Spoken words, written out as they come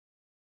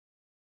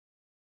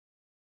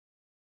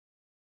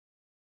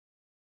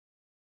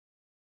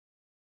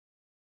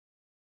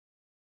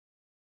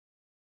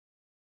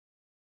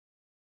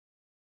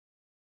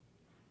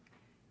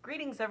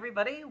Greetings,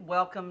 everybody.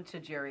 Welcome to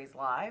Jerry's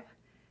Live.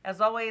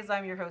 As always,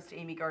 I'm your host,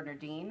 Amy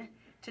Gardner-Dean.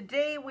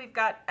 Today, we've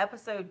got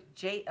episode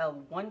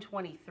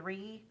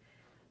JL123.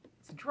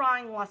 It's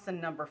drawing lesson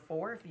number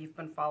 4, if you've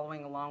been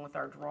following along with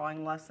our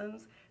drawing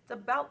lessons. It's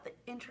about the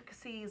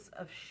intricacies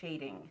of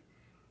shading,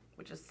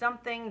 which is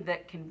something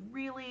that can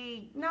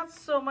really not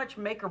so much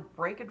make or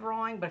break a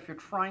drawing, but if you're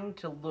trying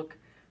to look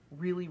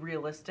really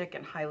realistic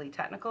and highly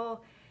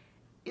technical,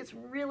 it's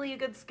really a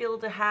good skill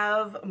to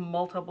have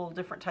multiple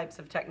different types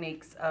of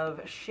techniques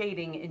of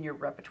shading in your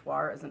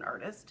repertoire as an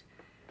artist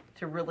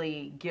to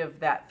really give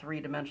that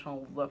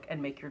three-dimensional look and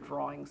make your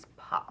drawings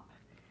pop.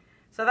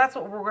 So that's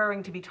what we're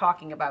going to be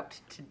talking about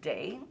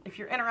today. If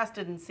you're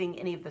interested in seeing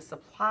any of the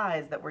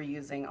supplies that we're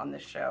using on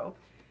this show,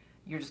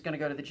 you're just going to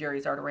go to the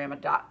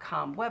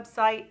jerrysartarama.com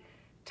website,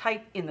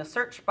 type in the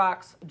search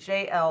box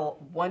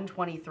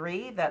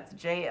JL123, that's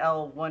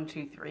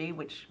JL123,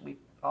 which we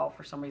all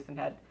for some reason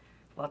had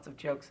lots of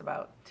jokes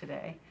about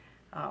today.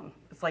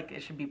 It's like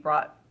it should be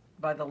brought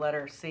by the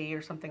letter C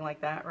or something like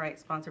that, right?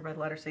 Sponsored by the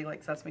letter C,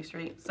 like Sesame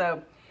Street.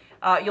 So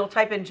you'll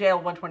type in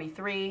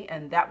JL123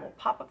 and that will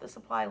pop up the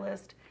supply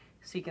list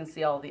so you can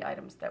see all the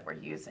items that we're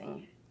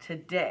using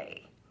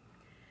today.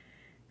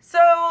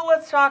 So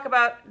let's talk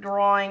about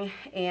drawing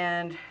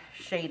and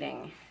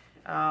shading.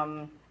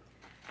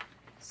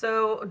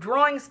 So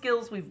drawing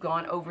skills, we've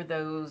gone over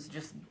those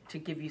just to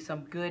give you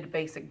some good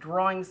basic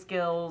drawing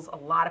skills. A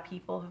lot of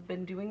people have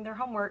been doing their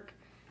homework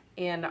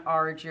in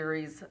our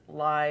Jerry's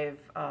Live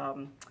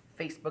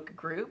Facebook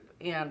group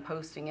and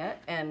posting it,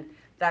 and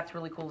that's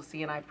really cool to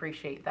see, and I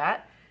appreciate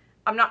that.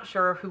 I'm not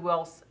sure who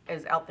else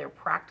is out there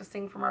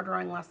practicing from our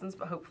drawing lessons,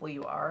 but hopefully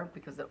you are,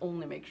 because it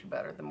only makes you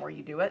better the more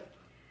you do it.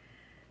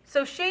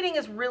 So shading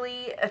is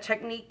really a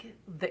technique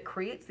that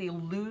creates the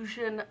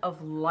illusion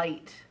of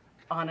light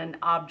on an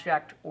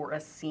object or a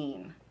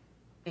scene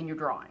in your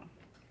drawing,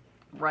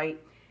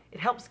 right? It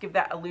helps give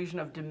that illusion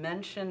of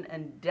dimension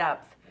and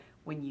depth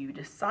when you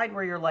decide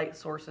where your light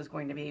source is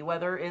going to be,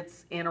 whether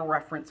it's in a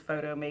reference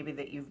photo maybe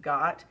that you've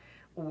got,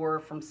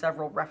 or from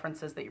several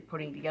references that you're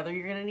putting together.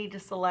 You're gonna need to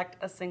select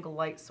a single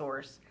light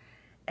source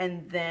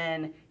and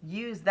then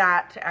use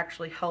that to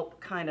actually help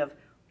kind of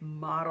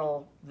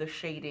model the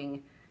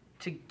shading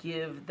to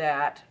give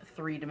that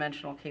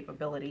three-dimensional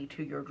capability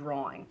to your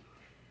drawing.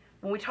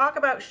 When we talk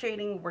about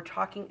shading, we're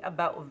talking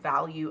about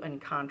value and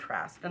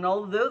contrast. And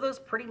although those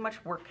pretty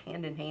much work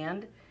hand in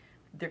hand,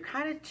 they're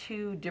kind of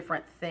two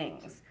different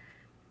things.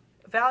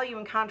 Value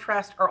and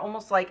contrast are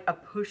almost like a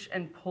push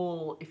and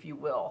pull, if you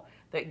will,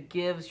 that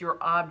gives your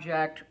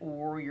object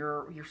or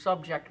your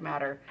subject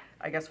matter,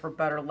 I guess for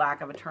better lack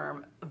of a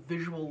term,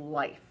 visual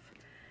life.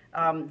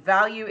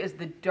 Value is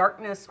the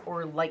darkness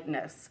or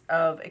lightness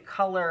of a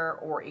color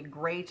or a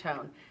gray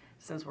tone.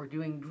 Since we're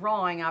doing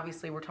drawing,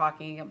 obviously we're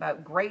talking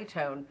about gray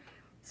tone.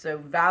 So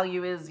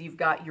value is you've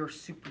got your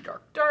super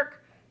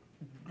dark,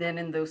 then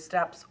in those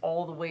steps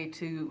all the way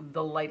to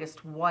the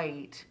lightest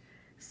white,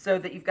 so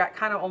that you've got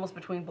kind of almost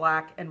between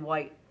black and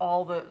white,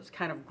 all those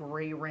kind of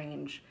gray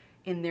range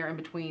in there in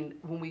between.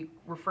 When we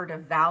refer to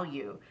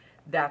value,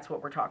 that's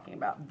what we're talking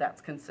about. That's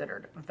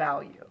considered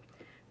value.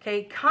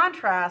 Okay,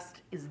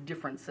 contrast is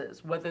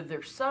differences, whether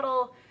they're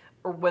subtle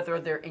or whether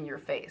they're in your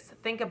face.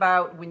 Think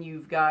about when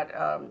you've got,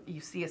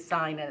 you see a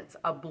sign and it's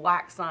a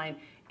black sign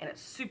and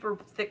it's super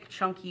thick,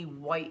 chunky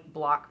white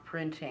block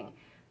printing.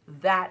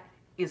 That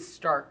is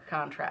stark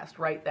contrast,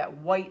 right? That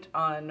white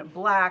on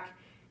black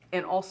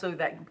and also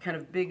that kind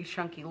of big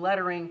chunky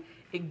lettering,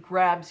 it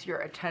grabs your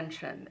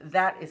attention.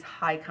 That is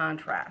high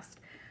contrast.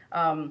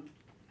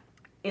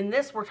 In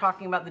this, we're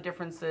talking about the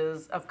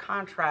differences of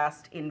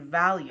contrast in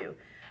value.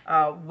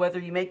 Whether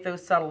you make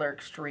those subtle or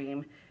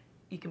extreme,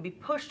 you can be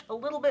pushed a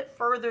little bit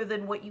further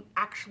than what you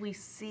actually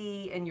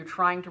see and you're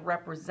trying to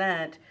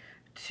represent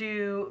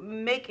to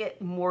make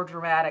it more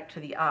dramatic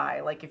to the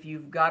eye. Like if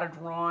you've got a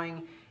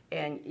drawing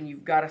and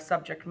you've got a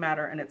subject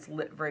matter and it's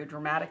lit very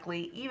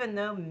dramatically, even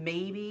though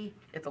maybe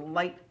it's a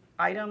light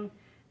item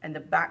and the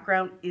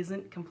background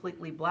isn't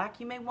completely black,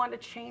 you may want to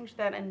change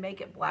that and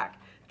make it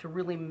black to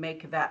really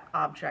make that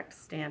object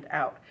stand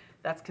out.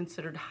 That's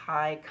considered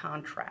high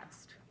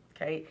contrast,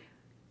 okay?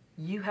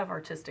 You have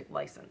artistic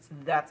license.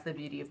 That's the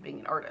beauty of being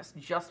an artist.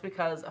 Just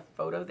because a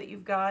photo that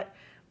you've got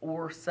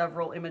or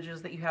several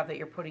images that you have that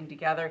you're putting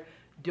together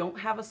don't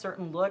have a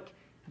certain look,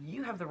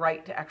 you have the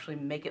right to actually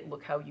make it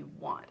look how you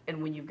want.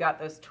 And when you've got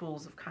those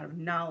tools of kind of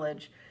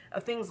knowledge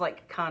of things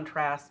like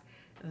contrast,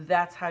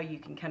 that's how you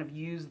can kind of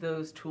use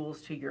those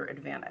tools to your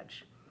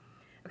advantage.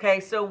 Okay,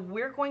 so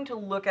we're going to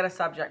look at a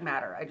subject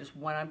matter. I just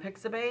went on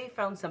Pixabay,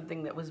 found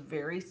something that was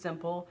very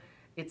simple.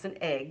 It's an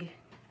egg.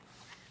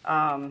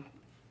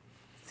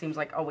 Seems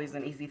like always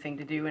an easy thing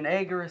to do. An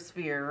egg or a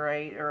sphere,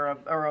 right?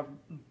 Or a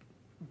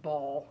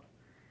ball.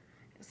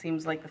 It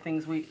seems like the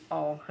things we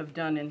all have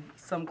done in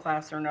some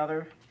class or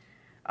another.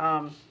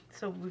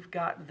 So we've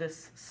got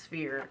this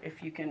sphere.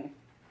 If you can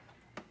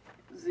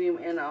zoom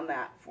in on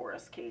that for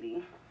us,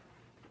 Katie.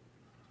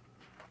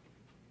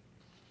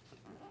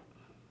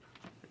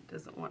 It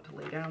doesn't want to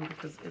lay down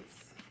because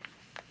it's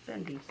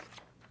bendy.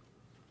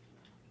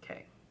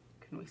 Okay,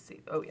 Can we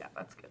see? Oh yeah,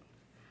 that's good.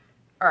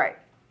 All right.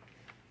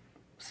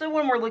 So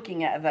when we're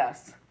looking at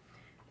this,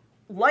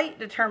 light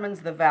determines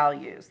the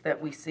values that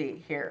we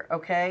see here,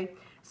 okay?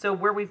 So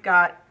where we've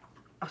got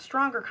a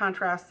stronger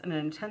contrast and an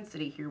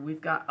intensity here,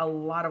 we've got a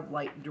lot of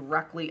light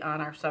directly on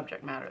our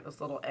subject matter,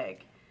 this little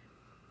egg.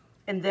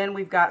 And then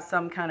we've got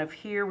some kind of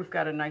here, we've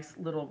got a nice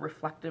little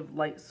reflective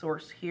light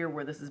source here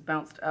where this is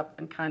bounced up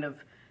and kind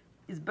of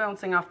is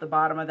bouncing off the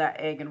bottom of that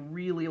egg and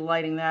really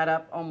lighting that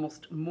up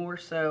almost more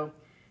so,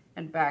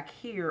 and back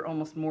here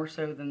almost more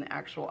so than the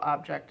actual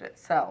object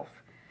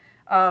itself.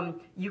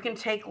 You can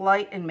take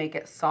light and make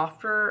it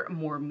softer,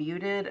 more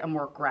muted, a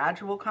more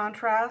gradual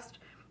contrast.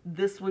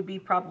 This would be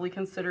probably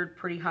considered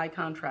pretty high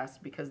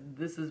contrast because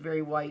this is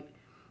very white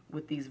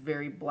with these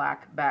very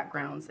black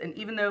backgrounds. And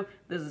even though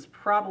this is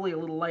probably a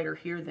little lighter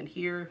here than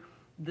here,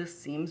 this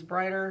seems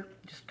brighter,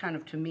 just kind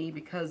of to me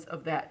because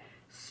of that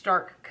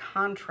stark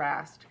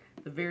contrast,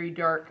 the very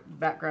dark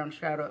background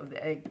shadow of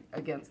the egg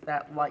against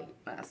that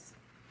lightness.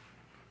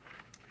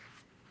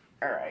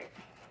 All right.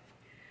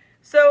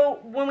 So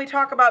when we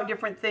talk about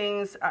different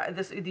things,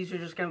 these are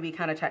just going to be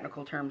kind of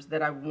technical terms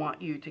that I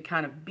want you to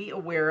kind of be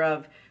aware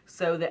of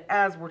so that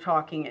as we're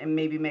talking, it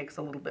maybe makes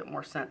a little bit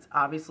more sense.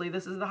 Obviously,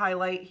 this is the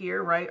highlight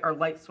here, right? Our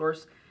light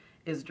source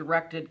is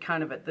directed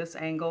kind of at this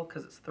angle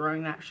because it's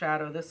throwing that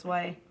shadow this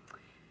way.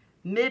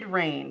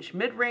 Mid-range.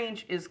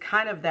 Mid-range is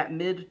kind of that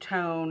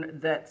mid-tone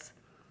that's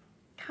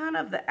kind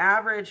of the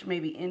average,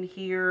 maybe in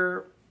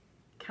here,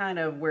 kind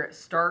of where it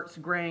starts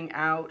graying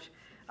out.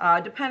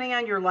 Depending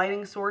on your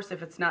lighting source,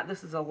 if it's not,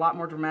 this is a lot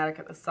more dramatic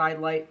at the side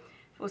light.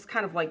 If it was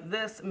kind of like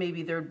this,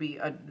 maybe there'd be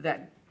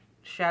that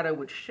shadow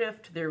would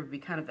shift. There would be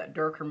kind of that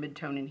darker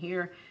mid-tone in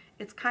here.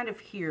 It's kind of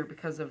here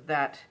because of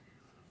that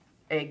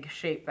egg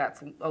shape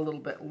that's a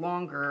little bit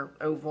longer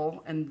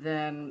oval, and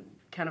then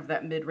kind of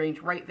that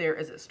mid-range right there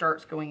as it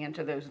starts going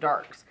into those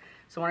darks.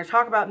 So when I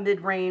talk about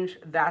mid-range,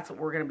 that's what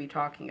we're going to be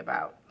talking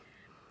about.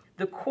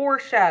 The core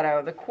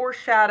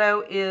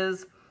shadow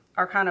is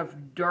our kind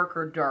of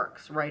darker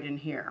darks right in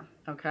here,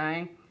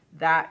 okay?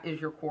 That is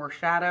your core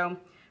shadow.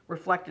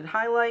 Reflected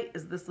highlight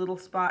is this little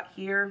spot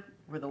here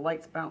where the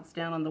lights bounce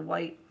down on the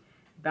white,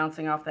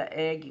 bouncing off that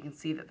egg. You can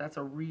see that that's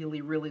a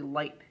really, really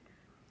light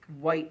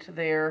white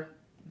there.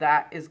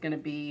 That is going to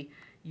be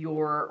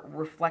your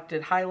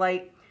reflected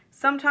highlight.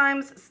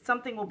 Sometimes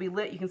something will be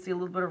lit. You can see a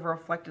little bit of a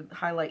reflected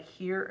highlight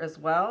here as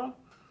well.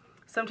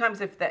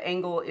 Sometimes if the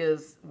angle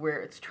is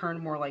where it's turned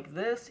more like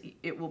this,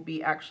 it will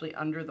be actually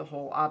under the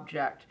whole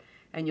object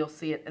and you'll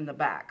see it in the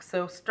back.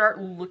 So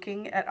start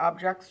looking at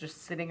objects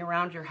just sitting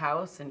around your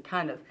house and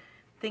kind of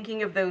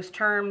thinking of those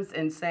terms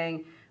and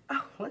saying,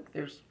 oh, look,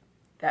 there's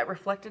that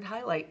reflected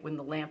highlight when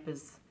the lamp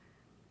is...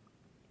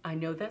 I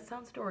know that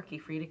sounds dorky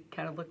for you to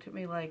kind of look at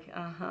me like,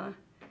 uh-huh.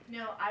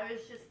 No, I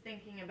was just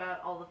thinking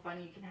about all the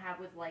fun you can have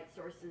with light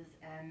sources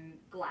and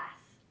glass.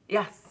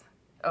 Yes.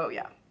 Oh,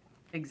 yeah.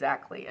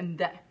 Exactly. And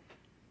that...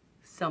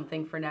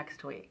 something for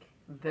next week.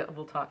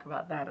 We'll talk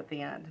about that at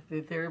the end.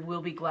 There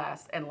will be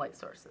glass and light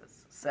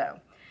sources. So,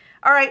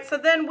 all right, so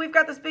then we've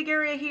got this big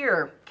area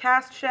here,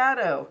 cast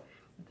shadow.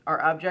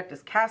 Our object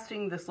is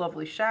casting this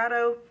lovely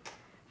shadow.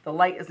 The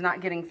light is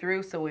not getting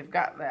through, so we've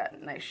got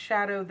that nice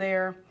shadow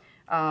there.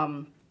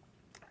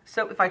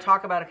 So if I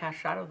talk about a cast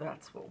shadow,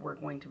 that's what we're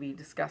going to be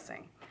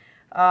discussing.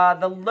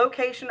 The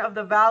location of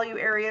the value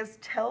areas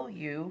tell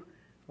you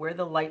where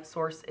the light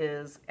source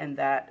is and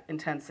that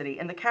intensity.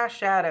 And the cast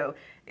shadow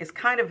is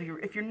kind of,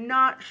 if you're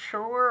not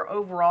sure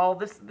overall,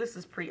 this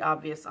is pretty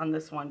obvious on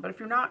this one, but if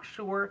you're not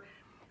sure,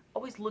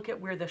 always look at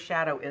where the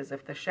shadow is.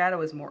 If the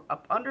shadow is more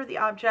up under the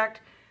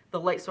object, the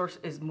light source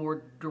is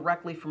more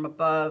directly from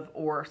above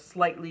or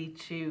slightly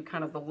to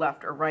kind of the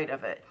left or right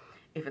of it.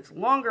 If it's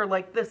longer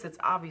like this, it's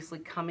obviously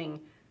coming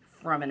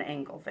from an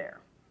angle there.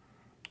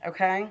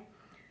 Okay?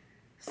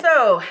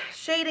 So,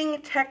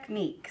 shading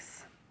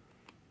techniques.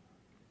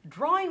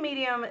 Drawing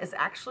medium is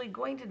actually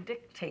going to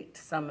dictate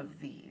some of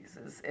these.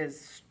 As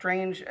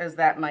strange as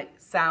that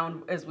might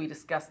sound as we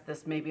discuss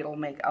this, maybe it'll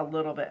make a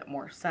little bit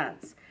more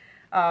sense.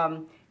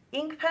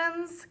 Ink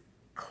pens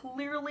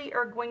clearly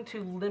are going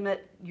to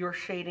limit your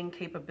shading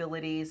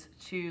capabilities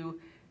to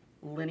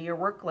linear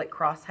work like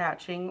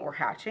cross-hatching or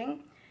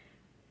hatching,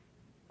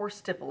 or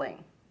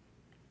stippling,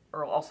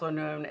 or also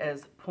known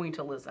as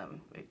pointillism.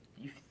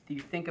 You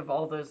think of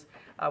all those,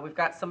 we've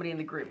got somebody in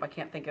the group, I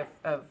can't think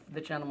of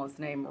the gentleman's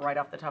name right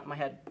off the top of my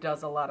head,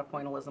 does a lot of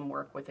pointillism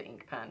work with the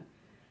ink pen.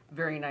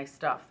 Very nice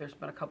stuff. There's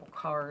been a couple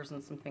cars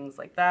and some things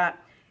like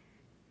that.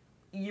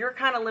 You're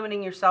kind of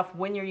limiting yourself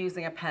when you're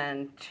using a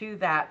pen to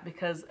that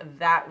because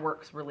that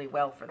works really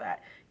well for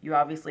that. You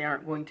obviously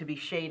aren't going to be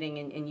shading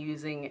and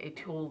using a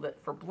tool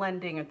that for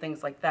blending and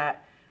things like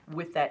that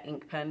with that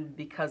ink pen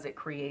because it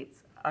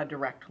creates a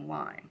direct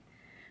line.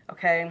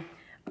 Okay?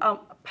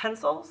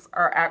 Pencils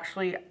are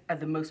actually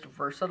the most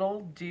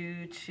versatile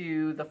due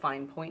to the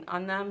fine point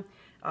on them.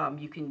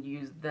 You can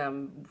use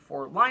them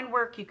for line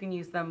work, you can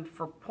use them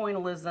for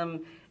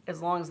pointillism,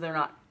 as long as they're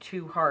not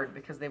too hard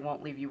because they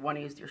won't leave you. You want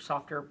to use your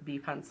softer B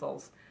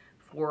pencils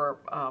for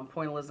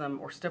pointillism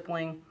or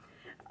stippling.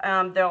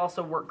 They'll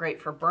also work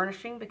great for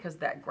burnishing because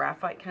that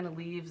graphite kind of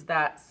leaves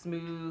that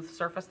smooth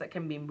surface that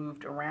can be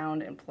moved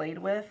around and played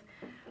with.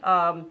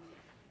 And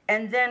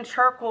then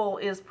charcoal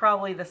is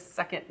probably the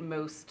second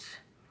most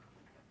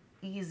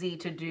easy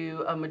to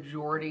do a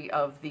majority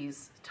of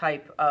these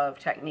type of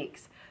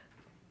techniques.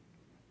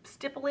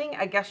 Stippling,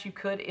 I guess you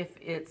could if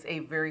it's a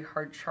very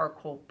hard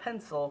charcoal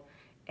pencil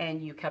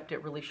and you kept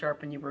it really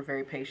sharp and you were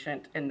very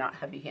patient and not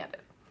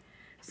heavy-handed.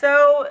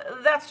 So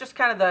that's just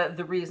kind of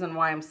the reason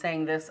why I'm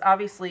saying this.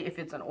 Obviously, if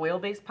it's an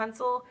oil-based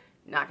pencil,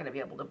 not going to be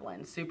able to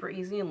blend super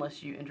easy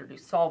unless you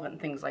introduce solvent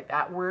and things like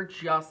that. We're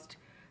just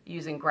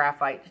using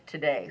graphite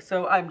today.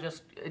 So I'm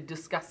just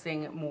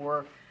discussing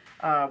more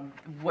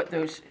what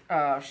those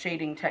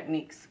shading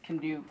techniques can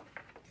do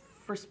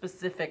for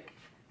specific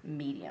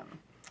medium.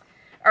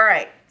 All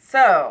right,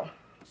 so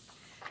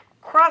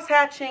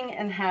cross-hatching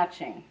and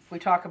hatching. If we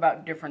talk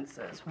about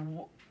differences,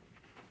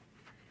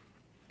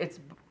 it's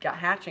got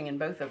hatching in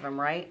both of them,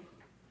 right?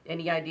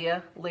 Any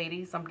idea,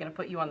 ladies? I'm going to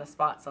put you on the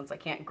spot since I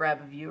can't grab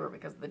a viewer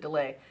because of the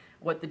delay.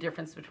 What the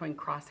difference between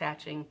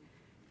cross-hatching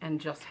and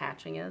just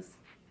hatching is?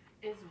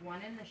 Is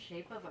one in the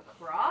shape of a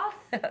cross?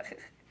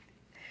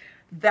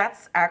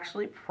 That's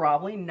actually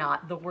probably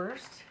not the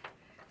worst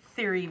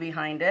theory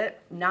behind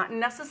it. Not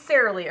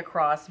necessarily a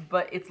cross,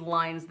 but it's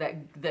lines that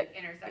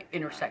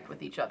intersect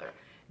with each other.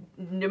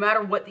 No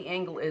matter what the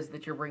angle is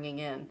that you're bringing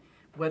in,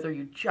 whether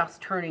you're just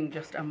turning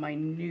just a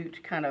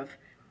minute kind of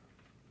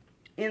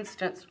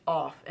instance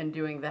off and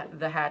doing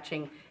the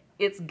hatching,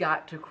 it's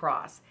got to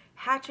cross.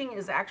 Hatching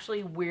is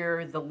actually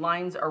where the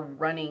lines are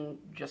running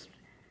just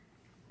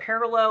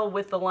parallel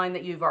with the line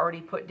that you've already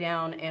put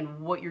down, and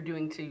what you're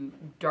doing to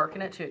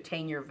darken it to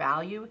attain your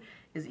value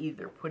is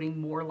either putting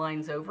more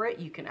lines over it.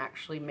 You can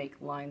actually make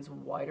lines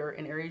wider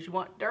in areas you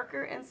want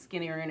darker and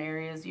skinnier in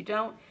areas you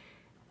don't.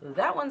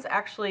 That one's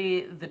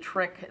actually the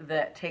trick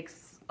that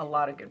takes a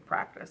lot of good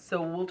practice.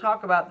 So we'll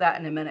talk about that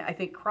in a minute. I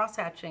think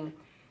cross-hatching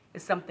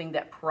is something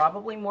that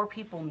probably more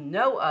people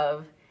know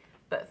of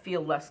but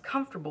feel less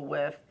comfortable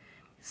with.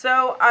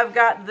 So I've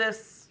got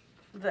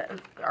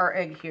our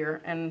egg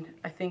here, and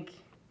I think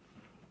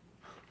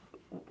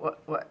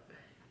what?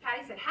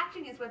 Patty said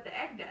hatching is what the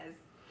egg does.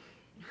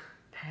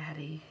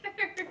 Patty.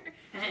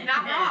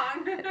 Not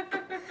wrong.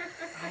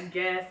 I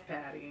guess,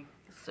 Patty.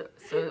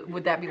 So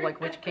would that be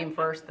like which came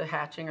first, the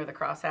hatching or the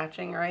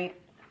cross-hatching, right?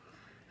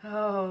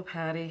 Oh,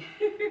 Patty.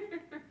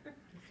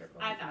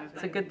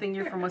 It's a good thing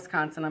you're from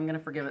Wisconsin. I'm going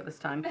to forgive it this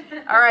time.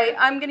 All right,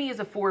 I'm going to use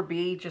a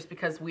 4B just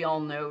because we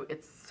all know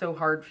it's so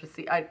hard to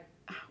see.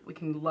 We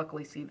can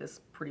luckily see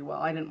this pretty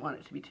well. I didn't want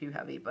it to be too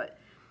heavy, but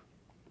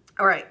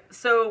all right.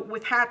 So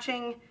with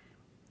hatching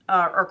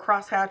or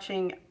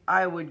cross-hatching,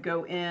 I would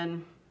go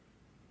in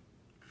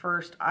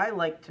first. I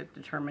like to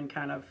determine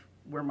kind of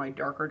where my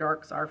darker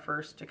darks are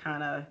first to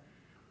kind of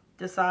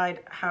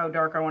decide how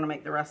dark I want to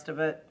make the rest of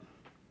it.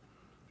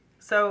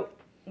 So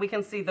we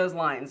can see those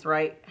lines,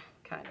 right?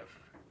 Kind of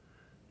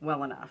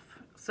well enough.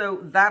 So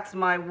that's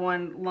my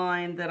one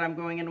line that I'm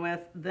going in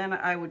with. Then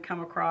I would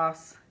come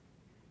across,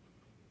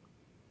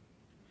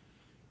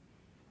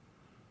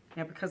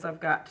 because I've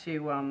got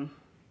to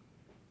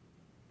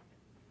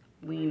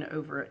lean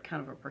over at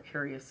kind of a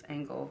precarious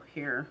angle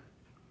here,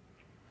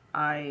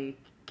 I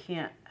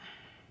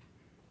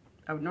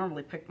would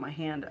normally pick my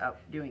hand up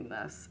doing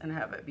this and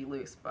have it be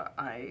loose, but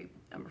I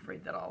am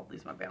afraid that I'll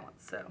lose my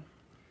balance. So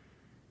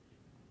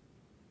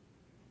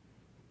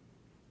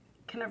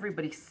can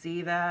everybody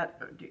see that?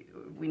 Or do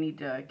we need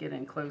to get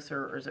in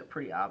closer, or is it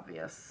pretty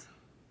obvious?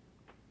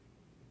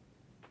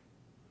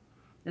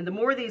 And the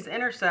more these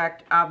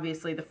intersect,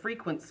 obviously the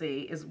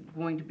frequency is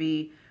going to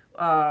be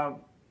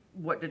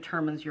what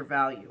determines your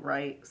value,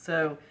 right?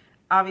 So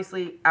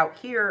obviously out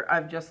here,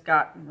 I've just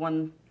got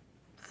one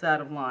set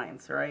of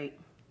lines, right?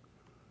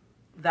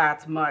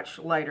 That's much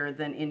lighter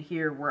than in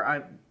here where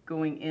I'm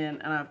going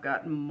in and I've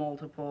got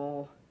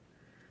multiple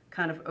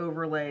kind of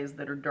overlays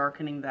that are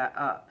darkening that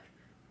up.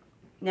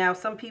 Now,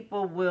 some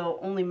people will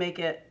only make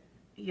it,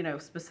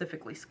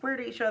 specifically square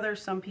to each other.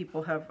 Some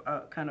people have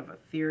a kind of a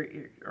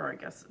theory, or I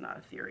guess not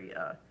a theory,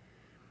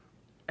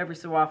 every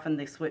so often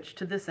they switch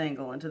to this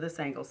angle and to this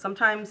angle.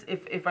 Sometimes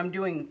if I'm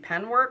doing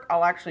pen work,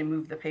 I'll actually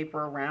move the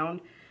paper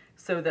around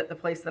so that the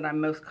place that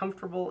I'm most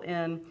comfortable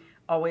in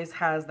always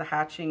has the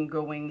hatching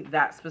going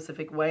that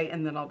specific way,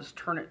 and then I'll just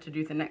turn it to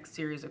do the next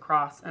series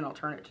across, and I'll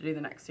turn it to do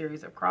the next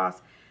series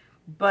across.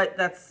 But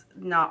that's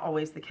not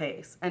always the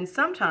case. And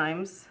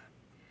sometimes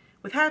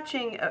with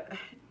hatching,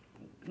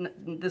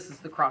 this is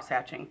the cross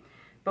hatching,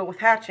 but with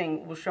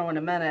hatching, we'll show in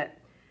a minute,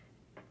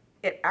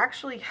 it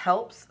actually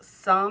helps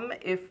some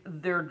if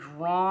they're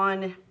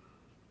drawn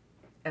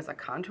as a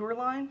contour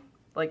line.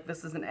 Like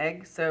this is an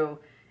egg, so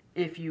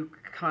if you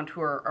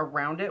contour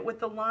around it with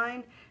the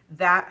line,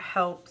 that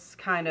helps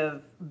kind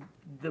of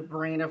the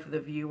brain of the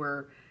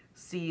viewer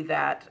see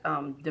that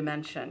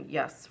dimension.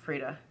 Yes,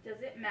 Frida?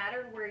 Does it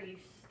matter where you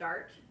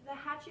start the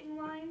hatching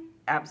line?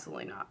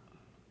 Absolutely not.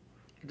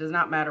 It does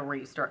not matter where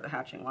you start the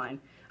hatching line.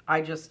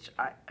 I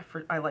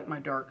like my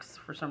darks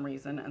for some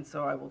reason, and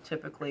so I will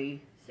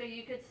typically... So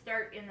you could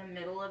start in the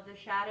middle of the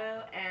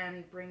shadow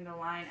and bring the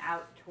line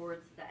out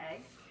towards the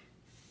egg?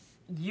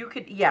 You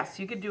could, yes,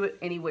 you could do it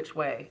any which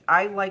way.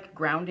 I like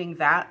grounding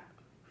that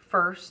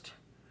first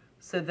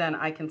so then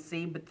I can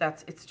see, but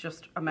it's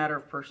just a matter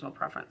of personal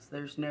preference.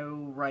 There's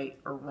no right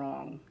or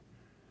wrong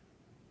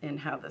in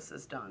how this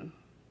is done.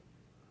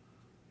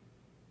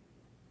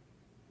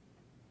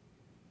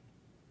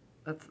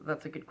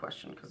 That's a good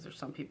question, because there's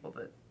some people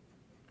that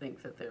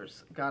think that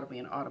there's got to be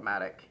an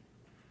automatic.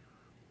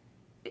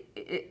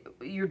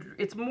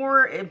 It's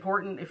more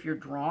important if you're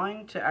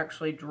drawing to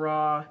actually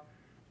draw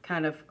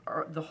kind of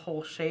the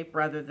whole shape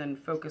rather than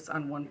focus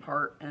on one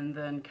part and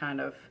then kind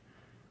of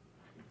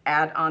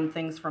add on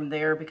things from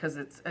there, because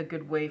it's a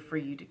good way for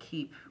you to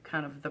keep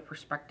kind of the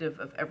perspective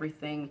of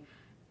everything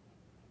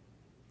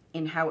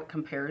in how it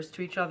compares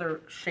to each other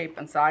shape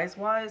and size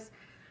wise.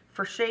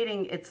 For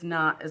shading, it's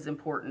not as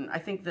important. I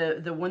think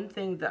the one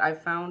thing that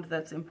I've found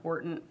that's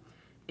important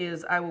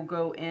is I will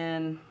go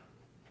in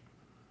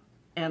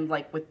and,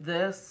 like with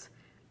this,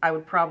 I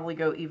would probably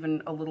go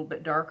even a little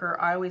bit darker.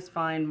 I always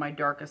find my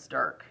darkest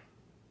dark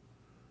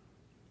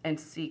and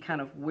see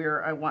kind of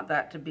where I want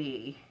that to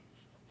be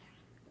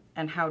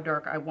and how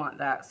dark I want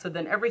that. So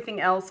then everything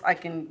else I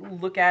can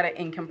look at it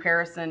in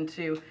comparison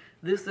to,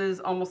 this is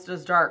almost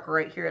as dark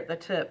right here at the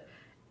tip.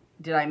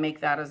 Did I make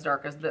that as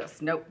dark as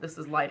this? Nope, this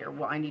is lighter.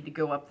 Well, I need to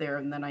go up there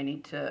and then I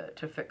need to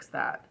fix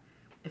that,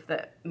 if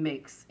that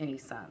makes any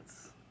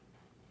sense.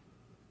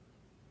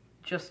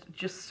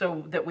 Just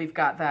so that we've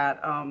got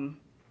that,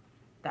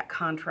 that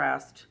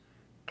contrast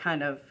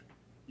kind of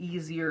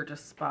easier to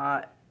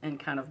spot and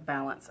kind of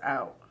balance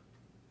out.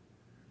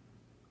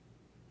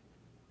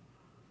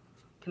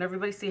 Can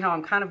everybody see how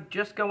I'm kind of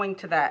just going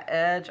to that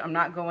edge? I'm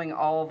not going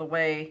all the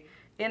way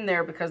in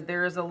there because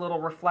there is a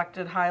little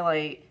reflected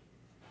highlight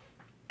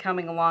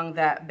coming along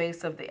that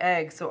base of the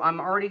egg. So I'm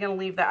already going to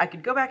leave that. I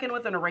could go back in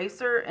with an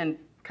eraser and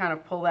kind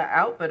of pull that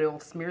out, but it'll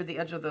smear the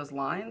edge of those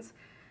lines.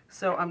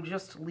 So I'm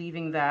just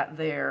leaving that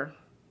there.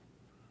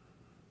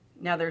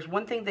 Now there's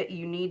one thing that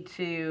you need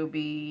to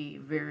be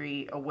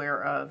very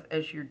aware of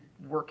as you're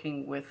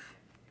working with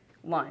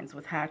lines,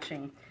 with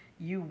hatching.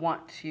 You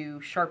want to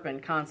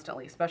sharpen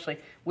constantly, especially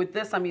with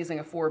this. I'm using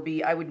a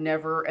 4B. I would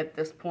never at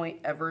this point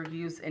ever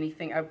use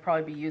anything. I'd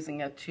probably be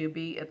using a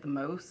 2B at the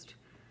most,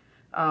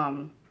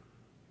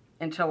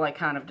 until I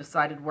kind of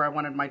decided where I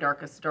wanted my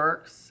darkest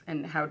darks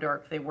and how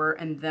dark they were.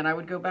 And then I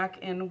would go back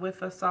in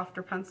with a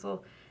softer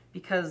pencil,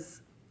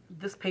 because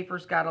this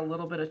paper's got a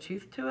little bit of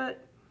tooth to it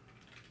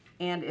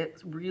and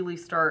it really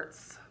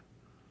starts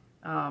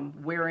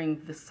wearing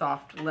the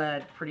soft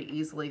lead pretty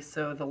easily.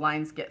 So the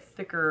lines get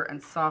thicker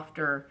and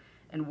softer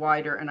and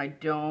wider, and I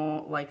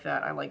don't like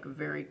that. I like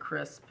very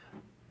crisp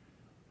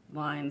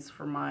lines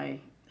for my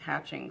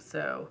hatching.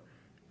 So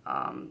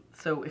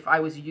so if I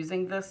was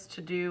using this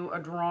to do a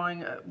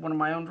drawing, one of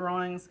my own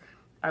drawings,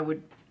 I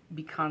would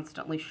be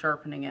constantly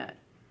sharpening it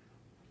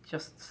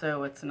just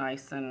so it's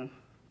nice and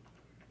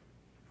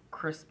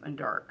crisp and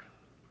dark.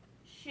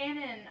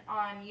 Shannon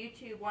on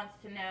YouTube wants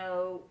to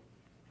know,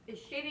 is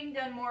shading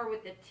done more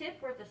with the tip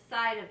or the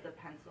side of the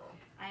pencil?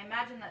 I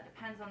imagine that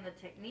depends on the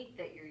technique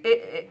that you're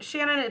using.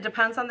 Shannon, it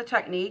depends on the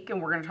technique,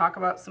 and we're going to talk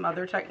about some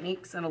other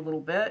techniques in a little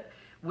bit.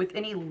 With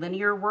any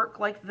linear work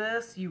like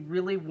this, you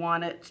really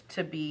want it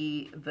to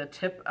be the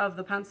tip of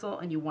the pencil,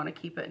 and you want to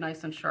keep it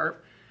nice and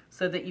sharp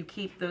so that you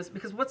keep those,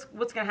 because what's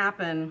going to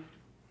happen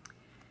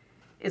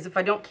is if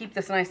I don't keep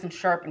this nice and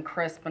sharp and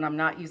crisp and I'm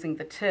not using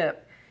the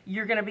tip,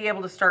 you're going to be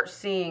able to start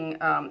seeing,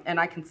 and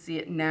I can see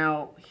it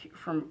now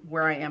from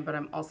where I am, but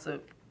I'm also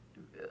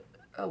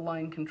a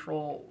line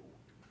control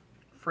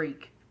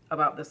freak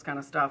about this kind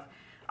of stuff.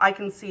 I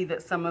can see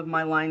that some of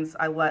my lines,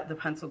 I let the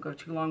pencil go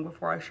too long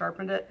before I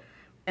sharpened it,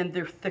 and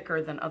they're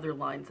thicker than other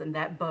lines, and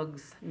that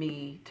bugs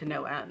me to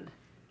no end.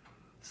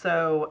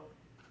 So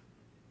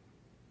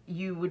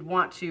you would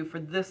want to,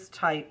 for this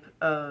type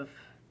of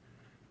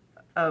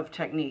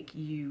technique,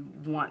 you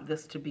want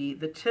this to be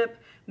the tip,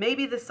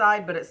 maybe the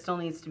side, but it still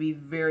needs to be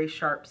very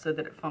sharp so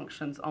that it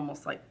functions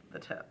almost like the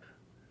tip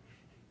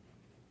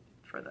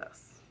for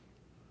this.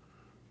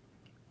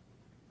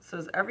 So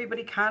is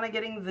everybody kind of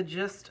getting the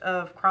gist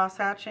of cross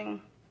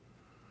hatching?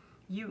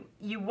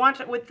 You want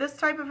it with this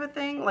type of a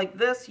thing like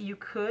this, you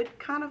could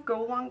kind of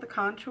go along the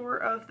contour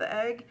of the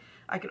egg.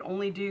 I could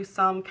only do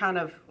some kind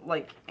of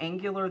like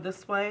angular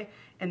this way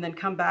and then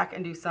come back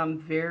and do some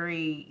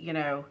very, you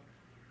know,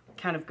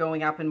 kind of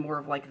going up in more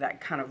of like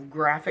that kind of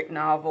graphic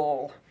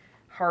novel,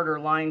 harder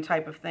line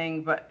type of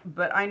thing. But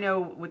I know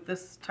with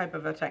this type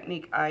of a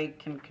technique, I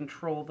can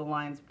control the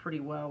lines pretty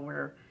well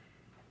where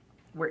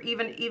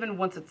even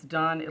once it's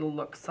done, it'll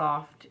look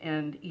soft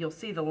and you'll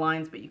see the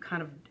lines, but you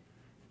kind of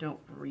don't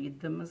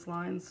read them as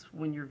lines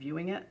when you're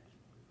viewing it,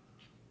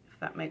 if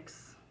that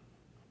makes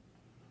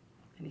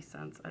any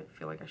sense. I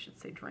feel like I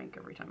should say drink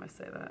every time I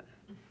say that.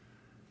 It's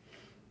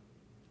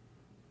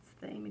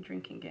the Amy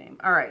drinking game.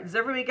 All right, has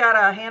everybody got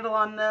a handle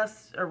on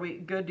this? Are we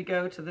good to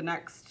go to the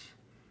next?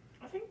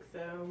 I think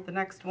so. The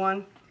next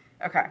one?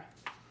 Okay.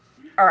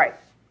 All right,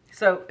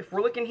 so if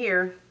we're looking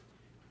here,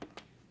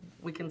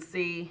 we can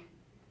see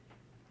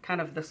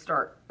kind of the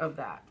start of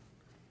that.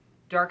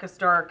 Darkest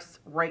darks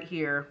right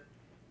here,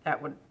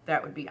 that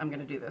would be, I'm going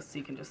to do this so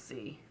you can just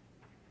see.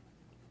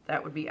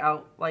 That would be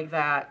out like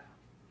that,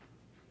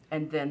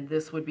 and then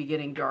this would be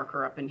getting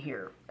darker up in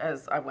here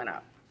as I went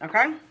up,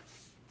 okay?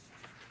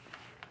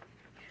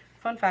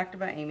 Fun fact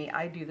about Amy,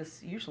 I do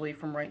this usually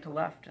from right to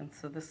left, and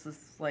so this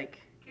is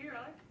like... Do you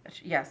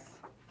really? Yes.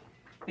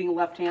 Being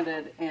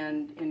left-handed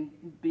and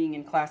being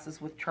in classes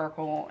with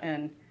charcoal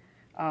and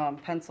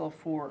pencil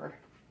for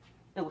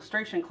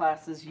illustration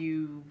classes,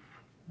 you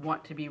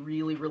want to be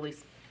really, really,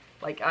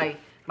 like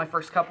my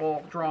first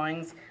couple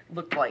drawings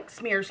looked like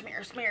smear,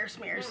 smear, smear,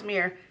 smear,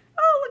 smear.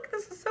 Oh, look,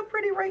 this is so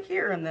pretty right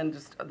here. And then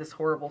just this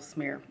horrible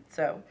smear.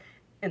 So,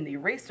 and the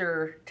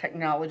eraser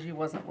technology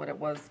wasn't what it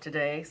was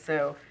today.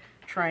 So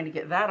trying to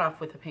get that off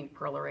with a pink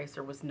pearl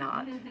eraser was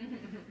not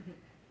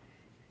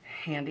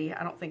handy.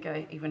 I don't think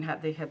I even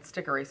they had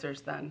stick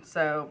erasers then.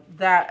 So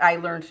that I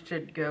learned to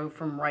go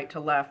from right to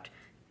left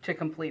to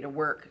complete a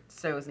work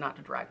so as not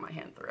to drag my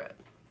hand through it.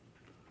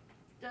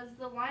 Does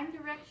the line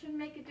direction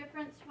make a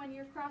difference when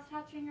you're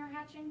cross-hatching or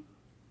hatching?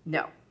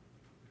 No.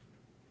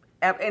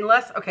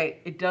 Unless, okay,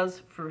 it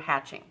does for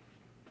hatching.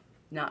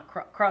 Not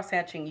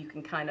cross-hatching, you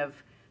can kind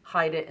of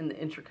hide it in the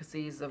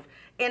intricacies of,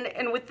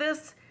 and with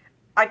this,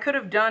 I could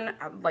have done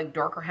like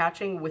darker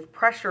hatching. With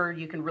pressure,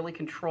 you can really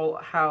control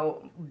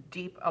how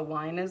deep a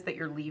line is that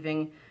you're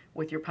leaving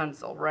with your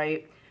pencil,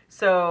 right?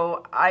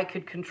 So I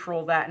could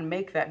control that and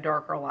make that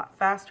darker a lot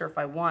faster if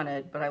I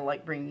wanted, but I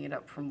like bringing it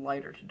up from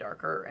lighter to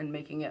darker and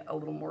making it a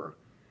little more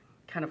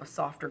kind of a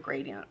softer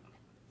gradient.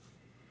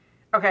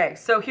 Okay,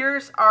 so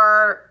here's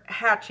our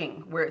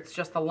hatching where it's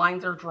just the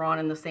lines are drawn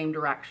in the same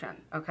direction,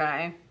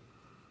 okay?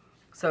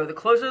 So the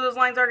closer those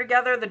lines are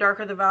together, the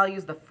darker the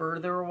values, the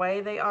further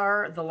away they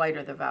are, the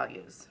lighter the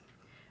values.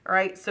 All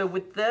right, so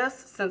with this,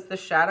 since the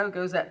shadow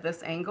goes at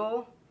this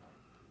angle,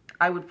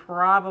 I would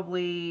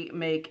probably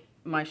make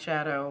my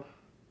shadow,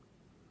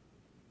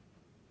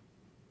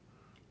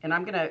 and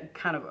I'm gonna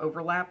kind of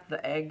overlap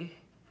the egg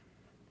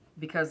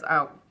because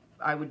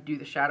I would do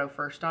the shadow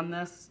first on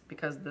this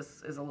because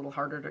this is a little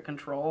harder to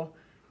control,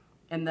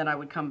 and then I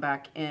would come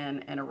back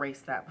in and erase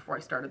that before I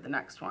started the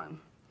next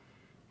one.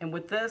 And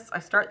with this, I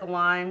start the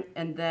line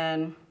and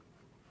then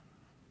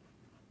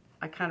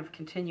I kind of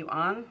continue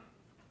on.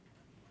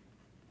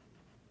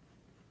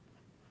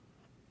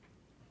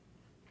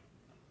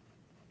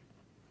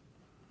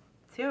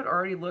 See how it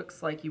already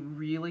looks like you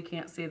really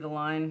can't see the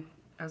line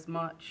as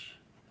much?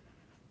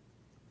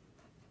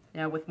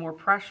 Now with more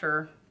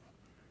pressure,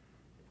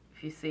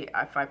 if you see,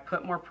 if I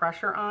put more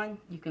pressure on,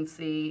 you can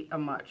see a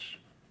much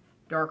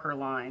darker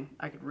line.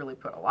 I could really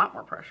put a lot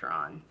more pressure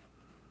on.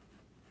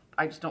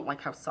 I just don't like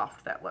how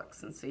soft that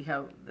looks, and see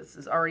how this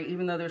is already,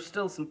 even though there's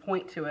still some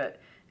point to it,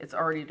 it's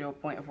already to a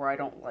point of where I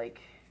don't like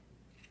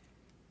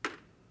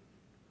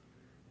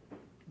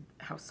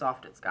how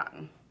soft it's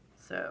gotten.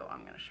 So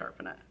I'm going to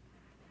sharpen it.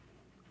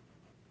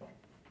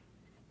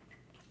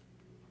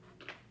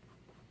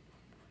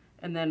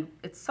 And then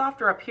it's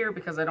softer up here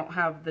because I don't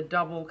have the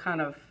double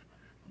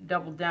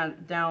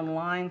down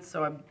line,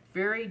 so I'm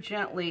very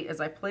gently,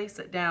 as I place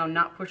it down,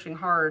 not pushing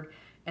hard,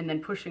 and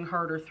then pushing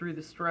harder through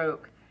the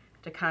stroke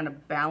to kind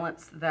of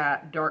balance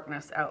that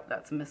darkness out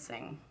that's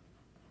missing.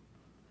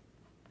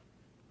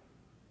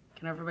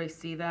 Can everybody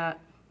see that?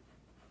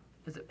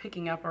 Is it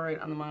picking up all right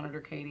on the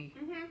monitor, Katie?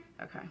 Mm-hmm.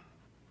 Okay.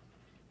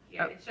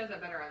 Yeah, Oh. it shows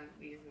up better on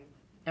these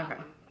than that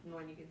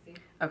one you can see.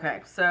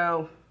 Okay,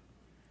 so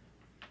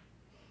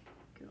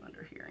go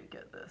under here and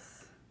get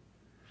this.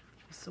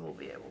 So we'll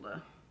be able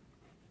to.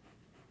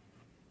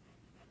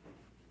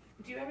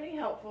 Do you have any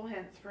helpful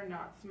hints for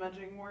not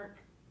smudging work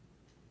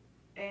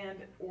and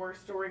or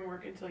storing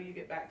work until you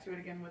get back to it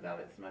again without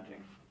it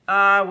smudging?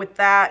 With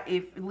that,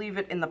 if leave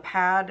it in the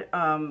pad,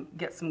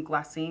 get some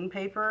glassine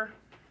paper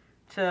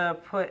to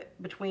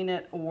put between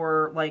it,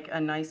 or like a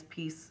nice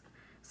piece,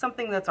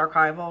 something that's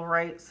archival,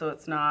 right? So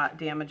it's not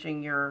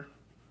damaging your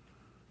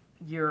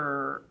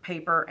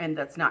paper and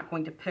that's not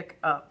going to pick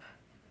up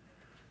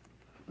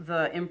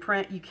the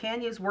imprint. You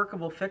can use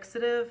workable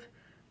fixative,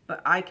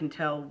 but I can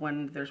tell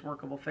when there's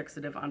workable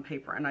fixative on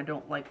paper, and I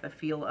don't like the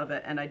feel of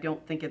it, and I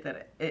don't think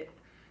that it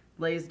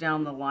lays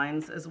down the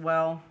lines as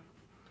well.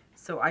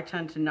 So I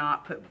tend to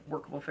not put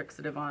workable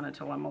fixative on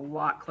until I'm a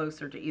lot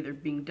closer to either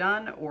being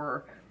done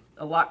or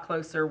a lot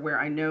closer where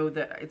I know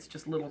that it's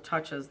just little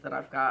touches that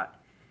I've got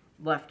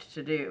left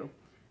to do.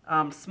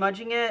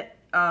 Smudging it,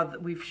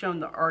 we've shown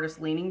the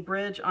artist leaning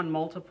bridge on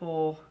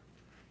multiple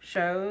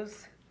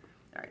shows.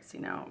 All right, see,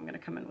 now I'm going to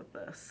come in with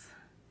this.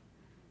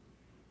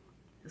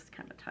 Just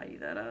kind of tidy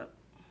that up.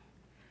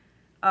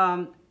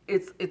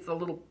 It's a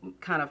little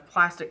kind of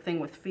plastic thing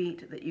with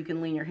feet that you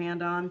can lean your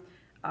hand on.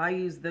 I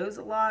use those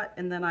a lot,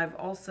 and then I've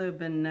also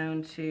been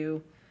known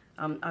to,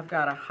 I've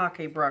got a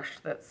hake brush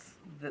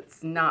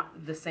that's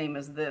not the same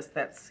as this.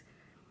 That's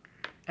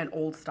an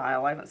old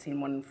style. I haven't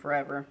seen one in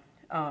forever.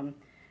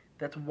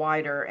 That's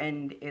wider,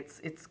 and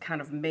it's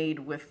kind of made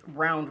with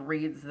round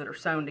reeds that are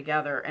sewn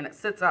together, and it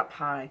sits up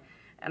high.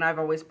 And I've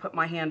always put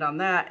my hand on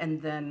that and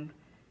then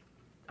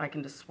I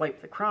can just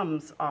swipe the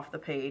crumbs off the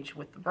page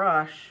with the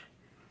brush.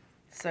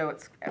 So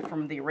it's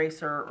from the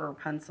eraser or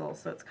pencil.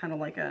 So it's kind of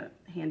like a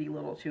handy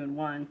little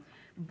 2-in-1.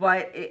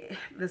 But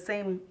the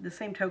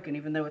same token,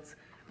 even though it's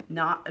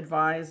not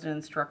advised and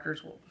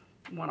instructors will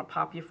want to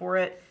pop you for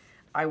it,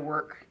 I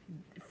work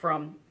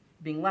from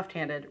being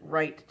left-handed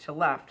right to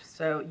left.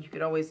 So you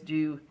could always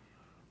do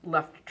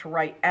left to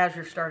right as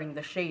you're starting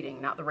the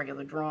shading, not the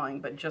regular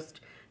drawing, but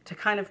just to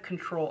kind of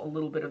control a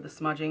little bit of the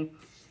smudging.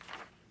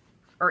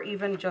 Or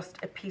even just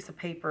a piece of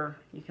paper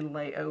you can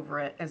lay over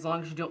it, as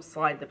long as you don't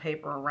slide the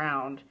paper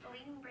around. The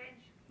leaning bridge.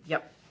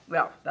 Yep,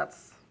 well,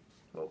 that's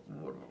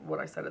what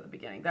I said at the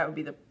beginning. That would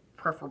be the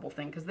preferable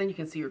thing, because then you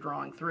can see your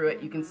drawing through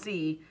it. You can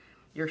see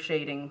your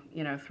shading,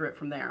 you know, through it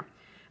from there.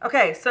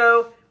 Okay,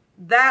 so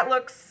that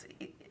looks,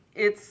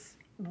 it's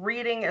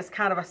reading as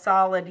kind of a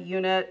solid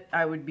unit.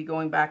 I would be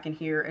going back in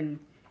here and,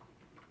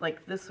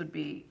 like, this would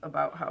be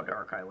about how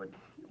dark I would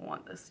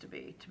want this to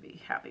be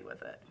happy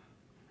with it.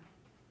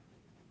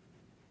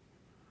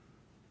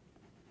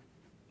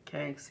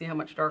 Okay, see how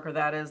much darker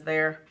that is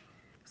there?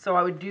 So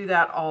I would do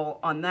that all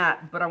on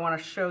that, but I want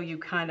to show you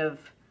kind of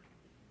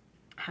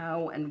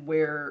how and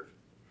where,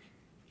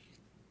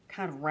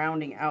 kind of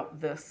rounding out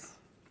this.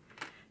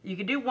 You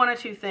could do one of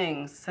two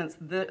things. Since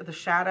the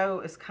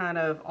shadow is kind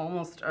of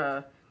almost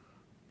a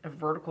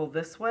vertical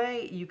this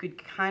way, you could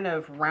kind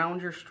of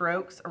round your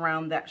strokes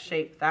around that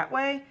shape that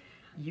way.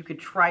 You could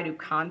try to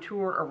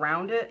contour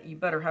around it. You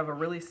better have a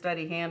really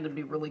steady hand and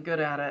be really good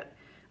at it.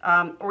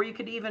 Or you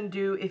could even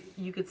do, if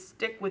you could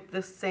stick with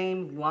this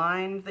same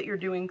line that you're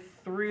doing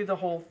through the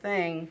whole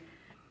thing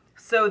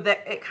so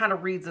that it kind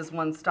of reads as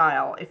one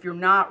style. If you're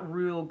not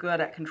real good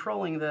at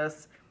controlling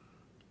this,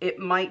 it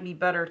might be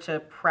better to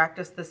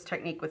practice this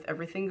technique with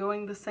everything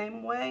going the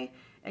same way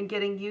and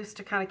getting used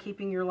to kind of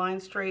keeping your line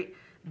straight,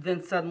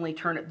 then suddenly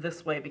turn it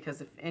this way,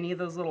 because if any of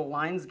those little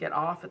lines get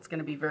off, it's going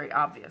to be very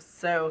obvious.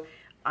 So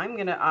I'm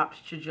going to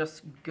opt to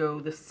just go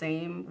the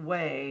same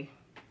way.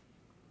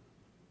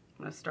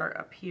 I'm going to start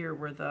up here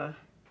where I'm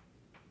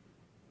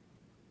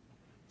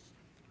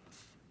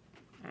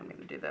going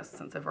to do this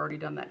since I've already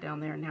done that down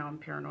there, and now I'm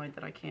paranoid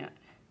that I can't.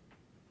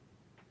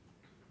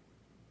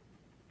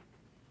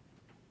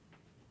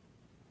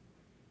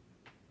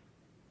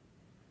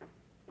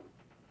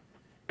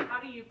 How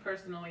do you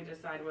personally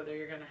decide whether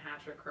you're going to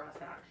hatch or cross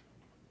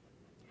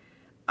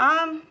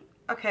hatch?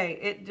 Okay,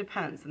 it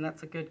depends, and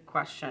that's a good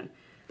question.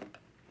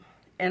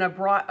 And I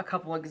brought a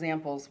couple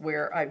examples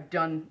where I've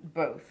done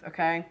both,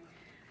 okay?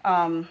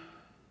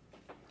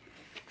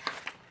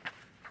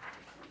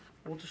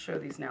 We'll just show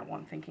these now while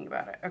I'm thinking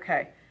about it.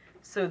 Okay,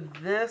 so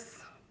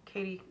this,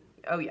 Katie,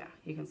 oh yeah,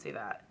 you can see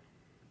that.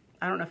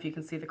 I don't know if you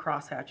can see the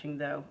cross-hatching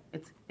though.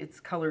 It's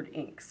colored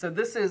ink. So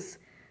this is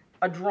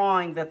a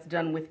drawing that's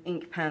done with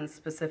ink pens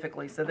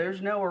specifically. So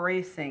there's no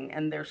erasing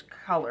and there's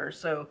color.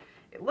 So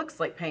it looks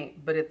like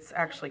paint, but it's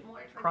actually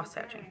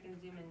cross-hatching. I can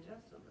zoom in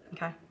just a little.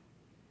 Okay.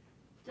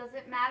 Does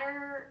it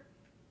matter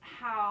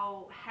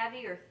how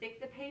heavy or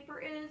thick the paper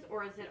is,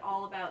 or is it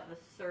all about the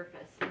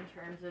surface in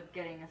terms of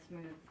getting a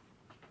smooth?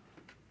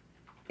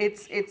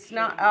 It's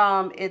not,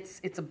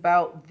 it's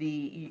about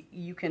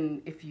you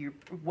can, if you're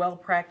well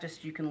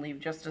practiced, you can leave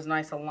just as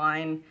nice a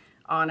line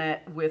on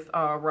it with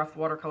rough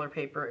watercolor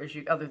paper as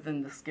you, other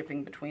than the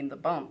skipping between the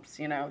bumps,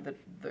 you know,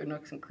 the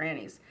nooks and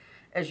crannies,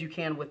 as you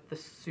can with the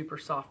super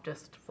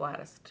softest,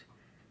 flattest,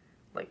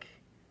 like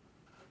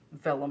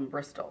vellum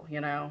Bristol,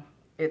 you know.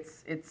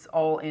 It's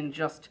all in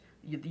just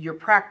your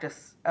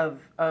practice of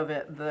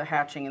it, the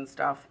hatching and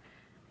stuff.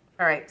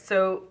 All right,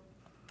 so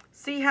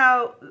see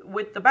how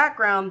with the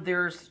background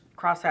there's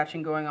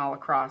cross-hatching going all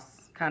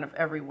across, kind of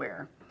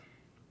everywhere.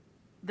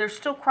 There's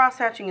still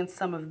cross-hatching in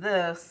some of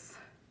this.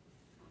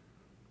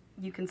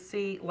 You can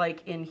see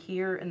like in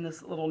here in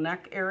this little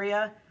neck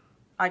area,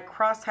 I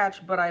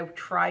cross-hatched, but I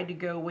tried to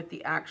go with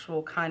the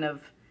actual kind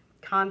of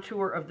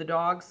contour of the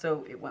dog,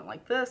 so it went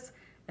like this,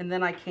 and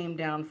then I came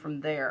down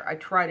from there. I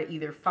try to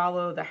either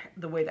follow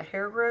the way the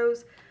hair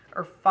grows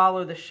or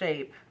follow the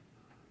shape.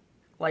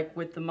 Like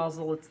with the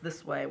muzzle, it's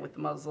this way. With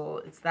the muzzle,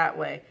 it's that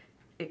way.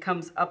 It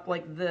comes up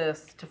like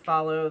this to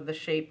follow the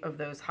shape of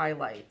those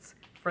highlights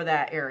for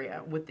that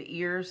area. With the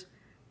ears,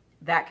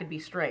 that could be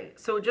straight.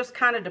 So it just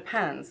kind of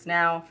depends.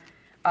 Now,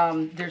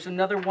 there's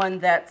another one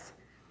that's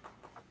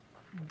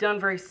done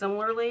very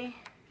similarly.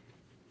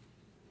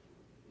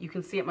 You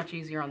can see it much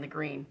easier on the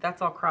green.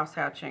 That's all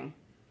cross-hatching,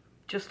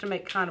 just to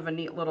make kind of a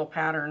neat little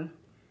pattern.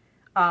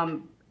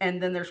 And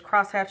then there's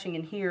cross-hatching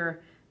in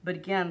here, but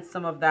again,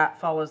 some of that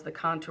follows the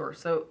contour.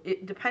 So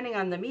depending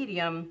on the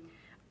medium,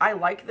 I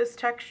like this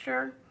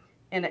texture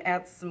and it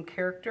adds some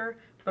character,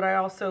 but I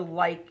also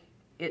like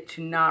it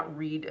to not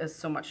read as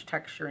so much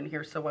texture in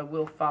here, so I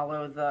will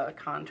follow the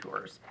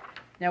contours.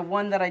 Now,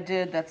 one that I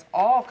did that's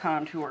all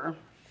contour,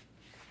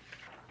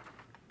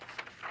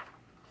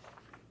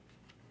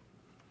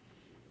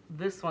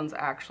 this one's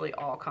actually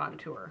all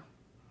contour.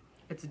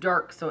 It's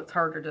dark, so it's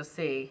harder to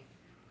see,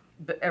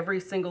 but every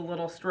single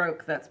little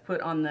stroke that's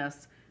put on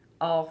this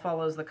all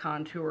follows the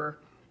contour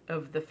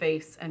of the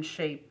face and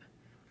shape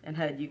and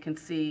head. You can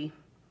see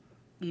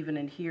even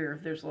in here,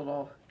 there's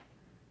little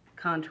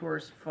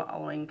contours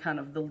following kind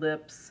of the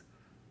lips.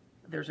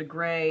 There's a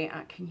gray.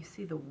 Can you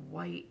see the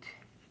white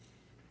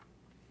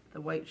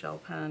gel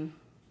pen?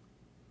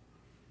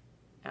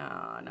 No,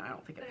 I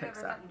don't think it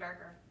picks up.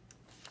 Darker.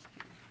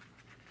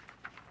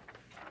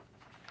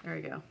 There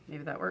you go.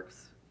 Maybe that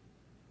works.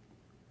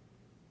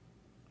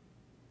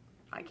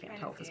 I can't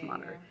tell with this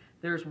monitor.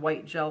 There's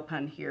white gel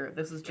pen here.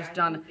 This is just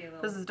done.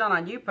 This is done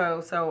on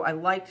Yupo, so I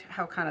liked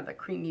how kind of the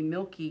creamy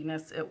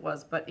milkiness it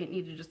was, but it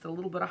needed just a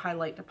little bit of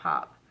highlight to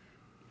pop.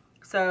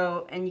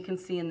 So, and you can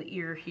see in the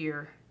ear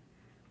here,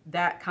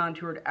 that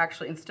contoured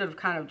actually, instead of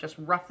kind of just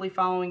roughly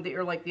following the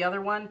ear like the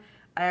other one,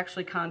 I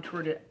actually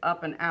contoured it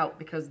up and out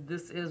because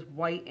this is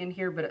white in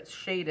here, but it's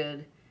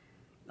shaded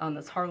on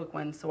this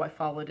Harlequin, so I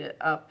followed it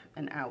up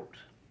and out.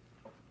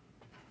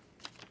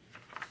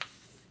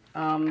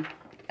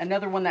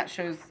 Another one that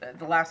shows,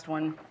 the last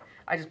one,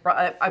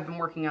 I've been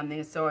working on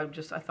these, so I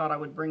thought I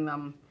would bring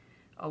them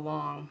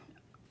along.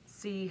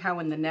 See how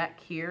in the neck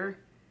here,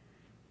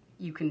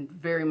 you can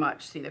very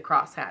much see the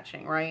cross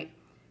hatching, right?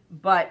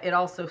 But it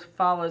also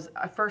follows,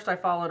 at first I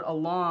followed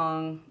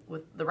along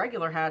with the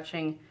regular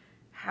hatching,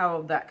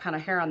 how that kind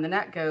of hair on the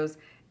neck goes.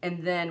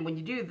 And then when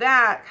you do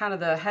that, kind of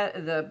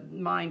the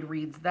mind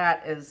reads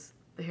that as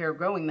the hair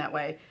going that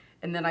way.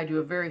 And then I do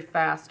a very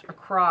fast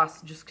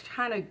across, just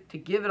kind of to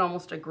give it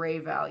almost a gray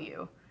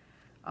value.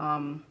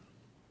 And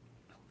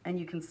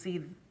you can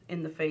see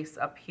in the face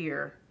up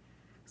here,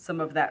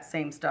 some of that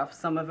same stuff,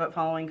 some of it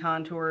following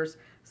contours,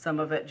 some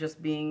of it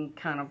just being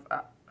kind of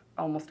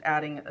almost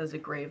adding as a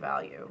gray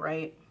value,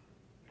 right?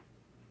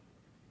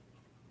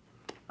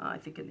 I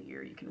think in the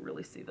ear you can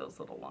really see those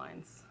little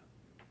lines.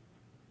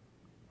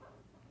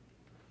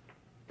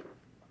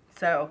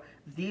 So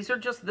this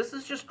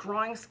is just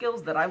drawing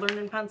skills that I learned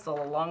in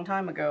pencil a long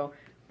time ago,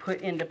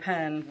 put into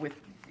pen with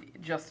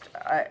just,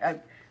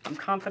 I'm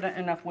confident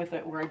enough with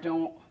it where I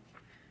don't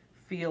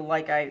feel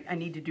like I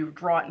need to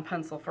draw it in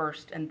pencil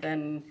first and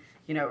then,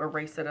 you know,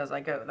 erase it as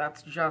I go.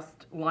 That's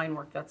just line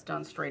work that's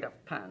done straight up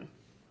pen.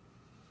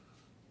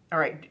 All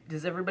right,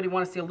 does everybody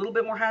want to see a little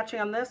bit more hatching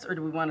on this, or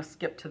do we want to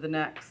skip to the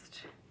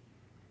next?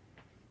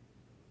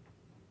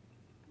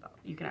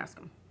 You can ask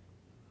them.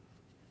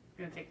 It's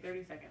gonna take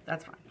 30 seconds.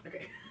 That's fine.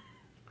 Okay.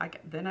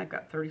 Then I've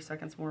got 30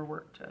 seconds more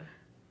work to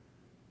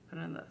put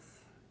in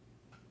this.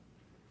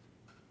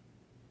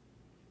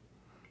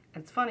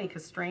 It's funny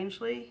because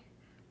strangely,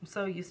 I'm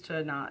so used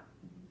to not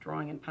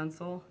drawing in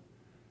pencil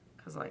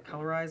because I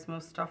colorize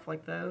most stuff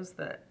like those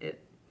that it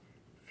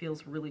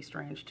feels really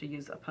strange to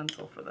use a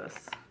pencil for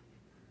this.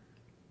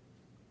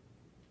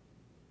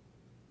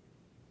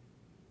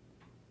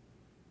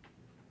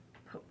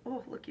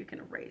 Oh, look, you can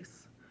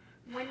erase.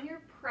 When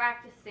you're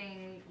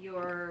practicing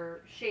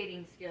your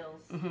shading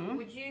skills,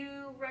 would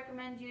you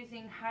recommend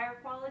using higher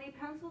quality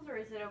pencils, or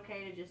is it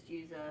okay to just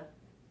use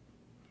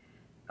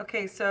a...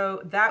 Okay,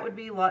 so that would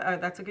be,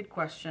 that's a good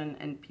question,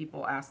 and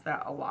people ask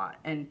that a lot.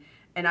 And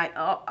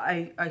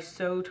I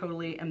so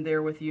totally am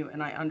there with you,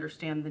 and I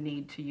understand the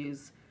need to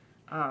use,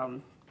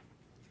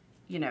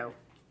 you know,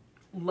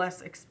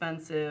 less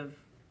expensive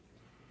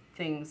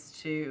things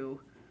to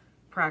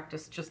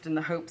practice just in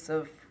the hopes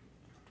of,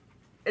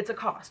 it's a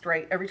cost,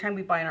 right? Every time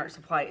we buy an art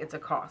supply, it's a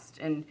cost.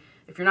 And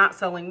if you're not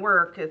selling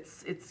work,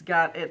 it's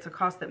a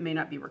cost that may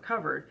not be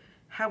recovered.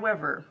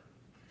 However,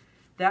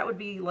 that would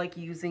be like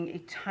using a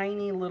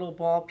tiny little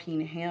ball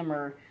peen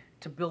hammer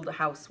to build a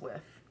house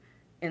with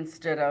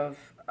instead of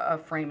a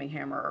framing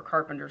hammer or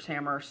carpenter's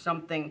hammer or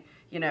something,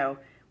 you know,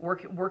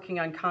 working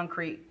on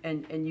concrete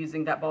and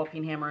using that ball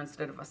peen hammer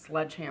instead of a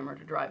sledgehammer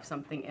to drive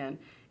something in.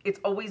 It's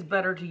always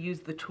better to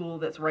use the tool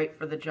that's right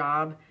for the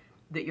job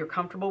that you're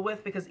comfortable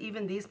with, because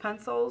even these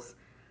pencils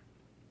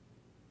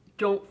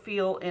don't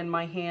feel in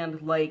my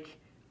hand like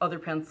other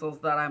pencils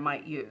that I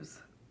might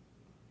use.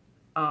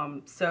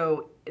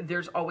 So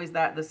there's always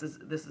that, this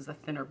is a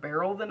thinner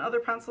barrel than other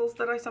pencils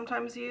that I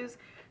sometimes use.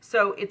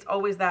 So it's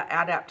always that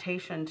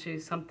adaptation to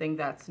something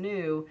that's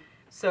new.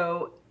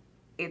 So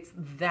it's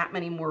that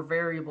many more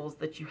variables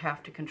that you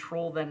have to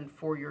control then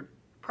for your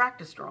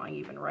practice drawing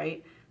even,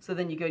 right? So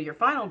then you go to your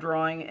final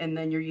drawing and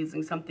then you're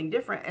using something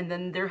different, and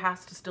then there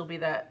has to still be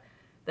that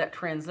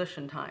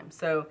transition time.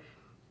 So,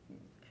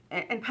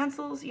 and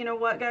pencils, you know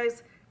what,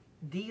 guys?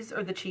 These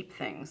are the cheap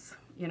things.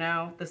 You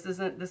know, this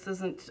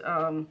isn't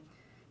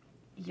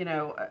you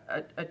know,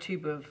 a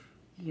tube of,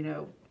 you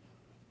know,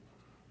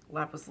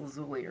 lapis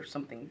lazuli or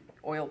something,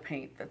 oil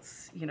paint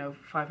that's, you know,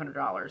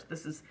 $500.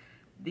 This is,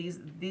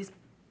 these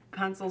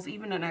pencils,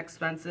 even an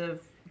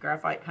expensive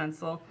graphite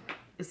pencil,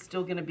 is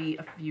still going to be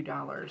a few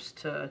dollars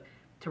to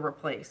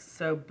replace.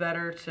 So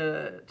better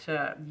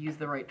to use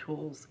the right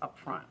tools up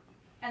front.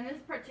 And this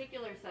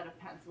particular set of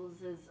pencils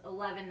is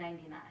 $11.99.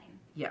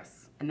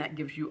 Yes, and that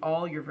gives you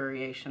all your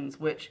variations,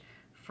 which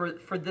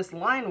for this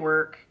line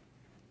work,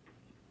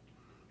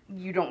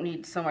 you don't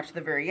need so much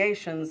the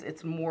variations.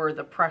 It's more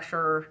the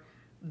pressure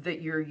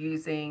that you're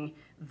using,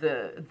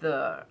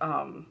 the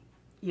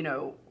you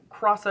know,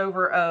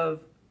 crossover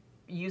of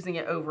using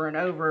it over and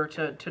over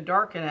to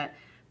darken it.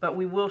 but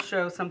we will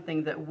show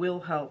something that will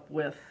help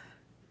with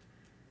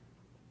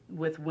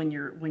when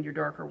your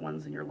darker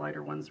ones and your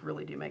lighter ones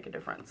really do make a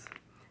difference.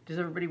 Does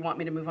everybody want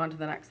me to move on to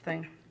the next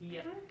thing?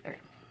 Yeah. Okay.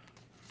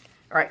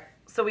 All right,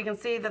 so we can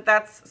see that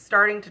that's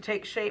starting to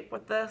take shape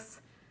with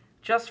this.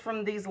 Just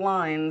from these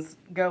lines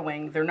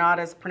going, they're not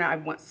as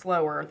pronounced. I went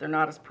slower. They're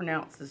not as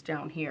pronounced as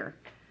down here.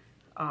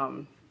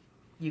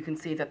 You can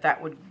see that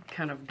that would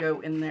kind of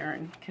go in there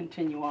and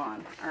continue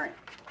on. All right.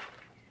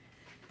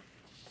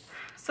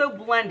 So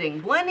blending.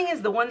 Blending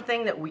is the one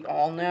thing that we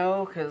all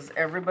know because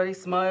everybody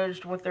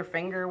smudged with their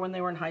finger when they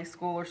were in high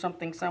school or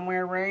something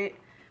somewhere, right?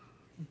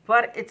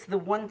 But it's the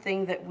one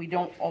thing that we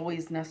don't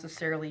always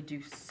necessarily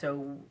do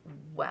so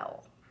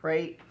well,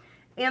 right?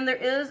 And there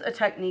is a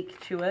technique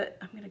to it.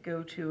 I'm going to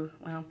go to,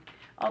 well,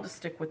 I'll just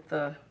stick with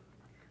the,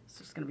 it's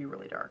just going to be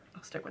really dark.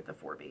 I'll stick with the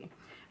 4B.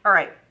 All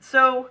right,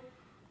 so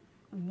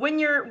when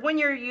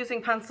you're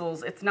using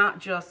pencils, it's not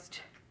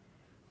just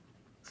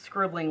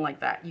scribbling like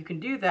that. You can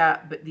do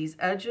that, but these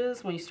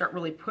edges, when you start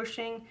really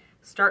pushing,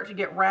 start to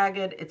get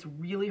ragged. It's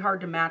really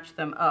hard to match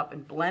them up,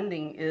 and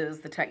blending is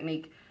the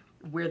technique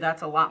where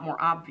that's a lot more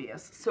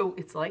obvious. So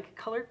it's like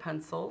colored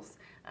pencils,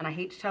 and I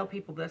hate to tell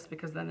people this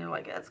because then they're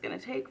like, it's gonna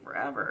take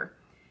forever.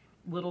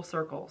 Little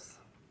circles,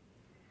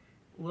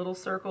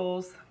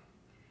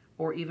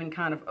 or even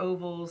kind of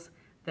ovals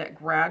that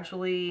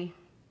gradually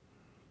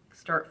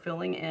start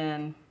filling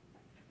in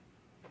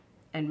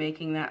and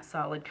making that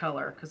solid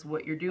color, because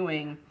what you're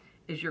doing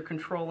is you're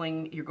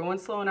controlling, you're going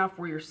slow enough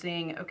where you're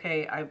seeing,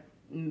 okay,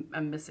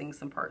 I'm missing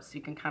some parts. So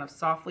you can kind of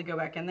softly go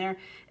back in there,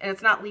 and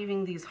it's not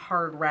leaving these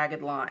hard,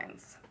 ragged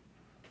lines.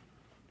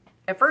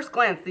 At first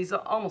glance, these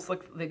almost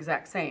look the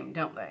exact same,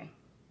 don't they?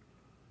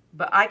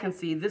 But I can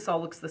see this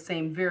all looks the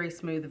same, very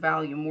smooth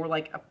value, more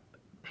like a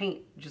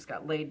paint just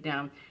got laid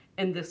down,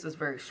 and this is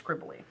very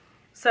scribbly.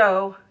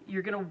 So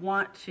you're gonna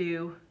want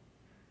to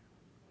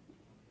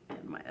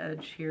add my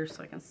edge here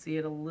so I can see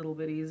it a little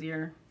bit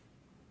easier.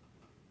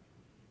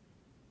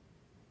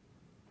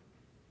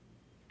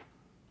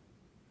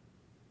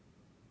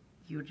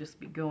 You would just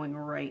be going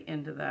right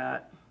into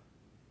that.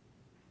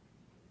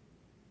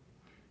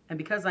 And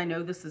because I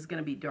know this is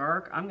going to be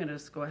dark, I'm going to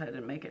just go ahead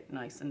and make it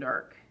nice and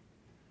dark.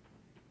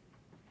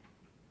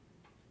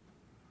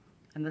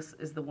 And this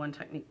is the one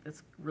technique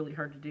that's really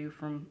hard to do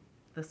from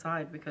the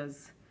side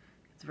because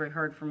it's very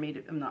hard for me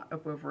to, I'm not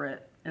up over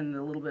it, and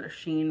the little bit of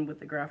sheen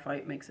with the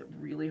graphite makes it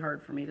really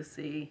hard for me to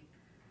see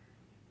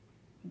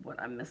what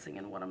I'm missing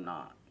and what I'm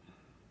not.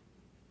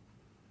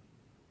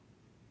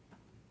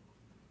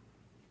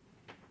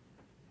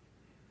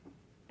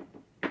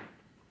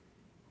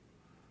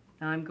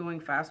 Now I'm going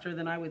faster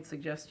than I would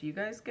suggest you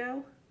guys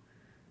go,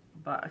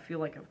 but I feel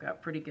like I've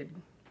got pretty good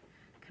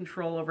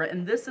control over it.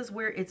 And this is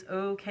where it's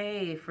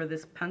okay for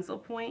this pencil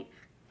point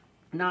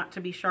not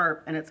to be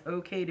sharp, and it's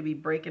okay to be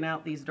breaking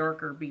out these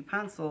darker B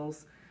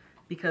pencils,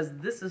 because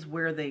this is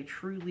where they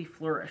truly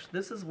flourish.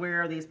 This is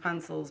where these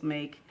pencils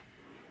make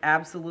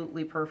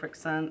absolutely perfect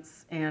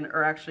sense and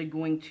are actually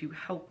going to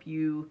help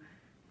you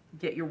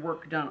get your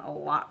work done a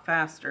lot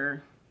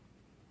faster,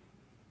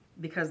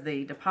 because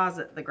they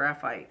deposit the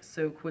graphite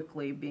so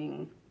quickly,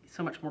 being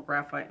so much more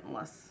graphite and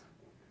less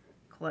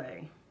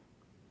clay.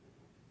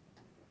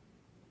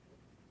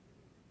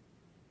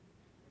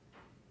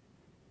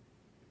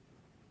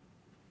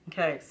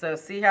 Okay, so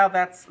see how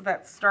that's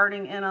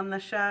starting in on the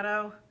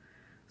shadow?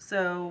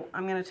 So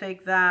I'm going to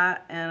take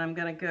that and I'm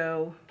going to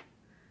go,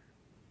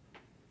 I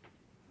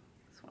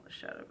just want the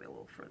shadow to be a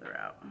little further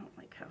out. I don't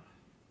like how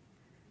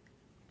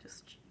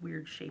just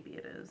weird shapy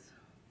it is.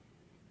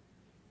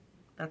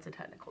 That's a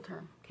technical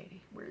term,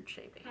 Katie. Weird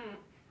shapy.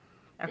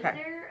 Okay. Is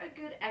there a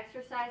good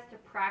exercise to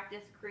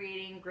practice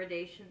creating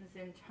gradations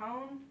in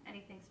tone?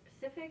 Anything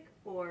specific,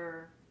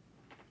 or?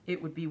 It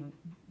would be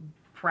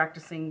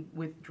practicing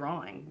with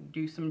drawing.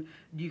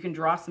 You can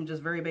draw some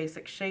just very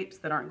basic shapes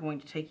that aren't going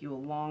to take you a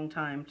long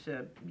time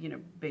to,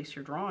 base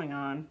your drawing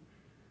on,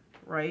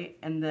 right?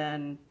 And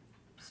then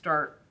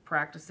start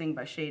practicing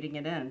by shading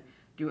it in.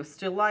 Do a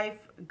still life,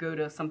 go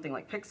to something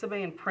like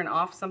Pixabay and print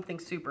off something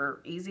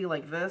super easy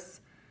like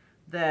this,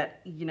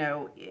 that,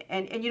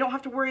 and you don't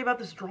have to worry about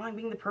this drawing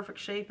being the perfect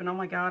shape and oh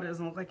my god, it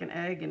doesn't look like an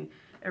egg and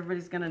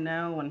everybody's gonna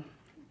know, and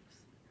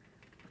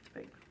that's a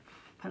big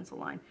pencil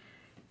line.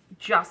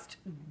 Just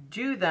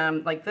do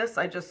them like this.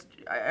 I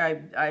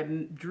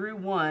drew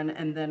one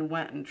and then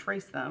went and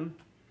traced them,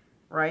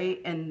 right?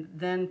 And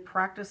then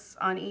practice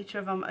on each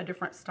of them a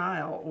different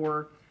style,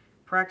 or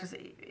practice,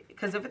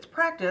 because if it's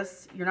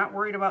practice, you're not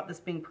worried about this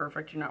being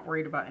perfect, you're not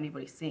worried about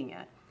anybody seeing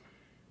it.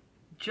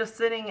 Just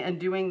sitting and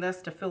doing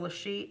this to fill a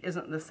sheet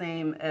isn't the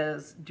same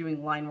as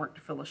doing line work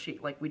to fill a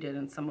sheet like we did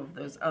in some of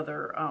those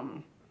other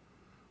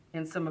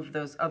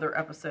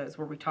episodes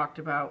where we talked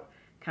about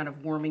kind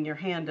of warming your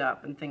hand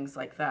up and things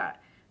like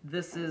that.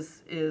 This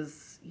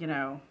is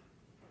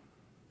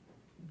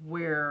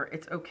where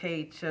it's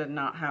okay to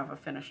not have a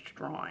finished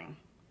drawing.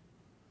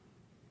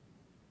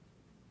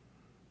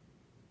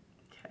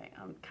 Okay,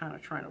 I'm kind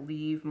of trying to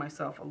leave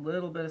myself a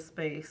little bit of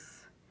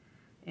space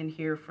in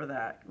here for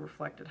that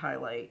reflected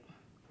highlight.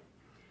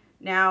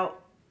 Now,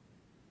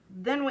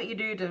 then what you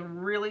do to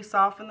really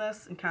soften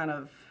this and kind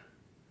of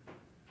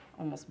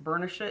almost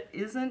burnish it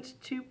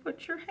isn't to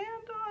put your hand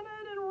on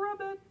it and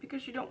rub it,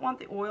 because you don't want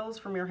the oils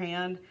from your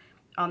hand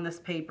on this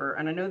paper.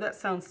 And I know that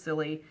sounds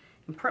silly.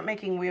 In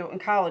printmaking, in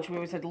college, we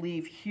always had to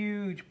leave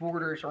huge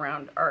borders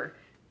around our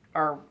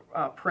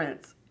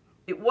prints.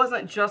 It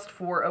wasn't just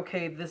for,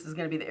 okay, this is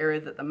going to be the area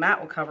that the mat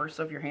will cover,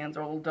 so if your hands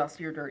are a little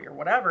dusty or dirty or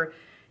whatever.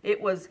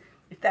 It was,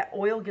 if that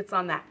oil gets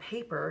on that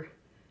paper,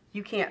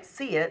 you can't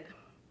see it,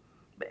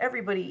 but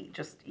everybody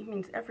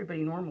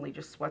normally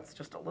just sweats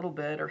just a little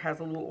bit or has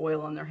a little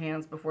oil on their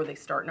hands before they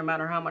start, no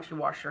matter how much you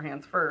wash your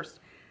hands first.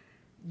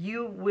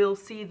 You will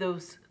see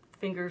those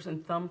fingers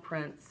and thumb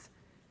prints,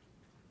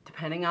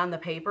 depending on the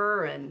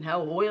paper and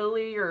how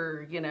oily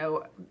or, you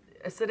know,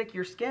 acidic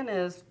your skin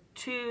is,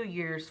 2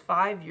 years,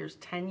 5 years,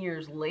 10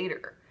 years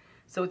later.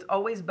 So it's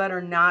always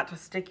better not to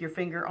stick your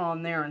finger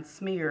on there and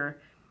smear.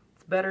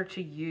 It's better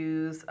to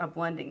use a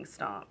blending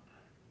stomp.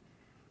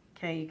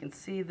 Okay, you can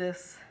see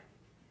this.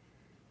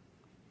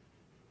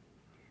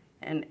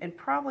 And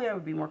probably I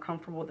would be more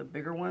comfortable with a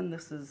bigger one.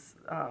 This is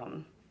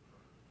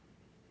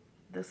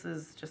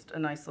just a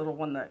nice little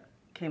one that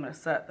came in a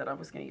set that I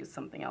was going to use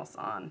something else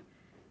on.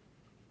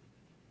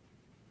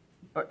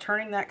 But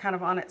turning that kind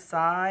of on its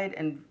side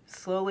and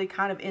slowly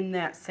kind of in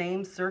that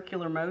same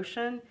circular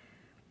motion,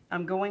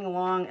 I'm going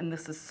along and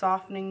this is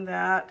softening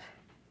that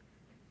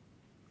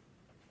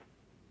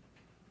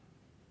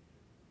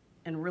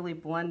and really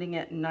blending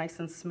it nice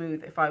and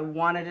smooth. If I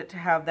wanted it to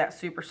have that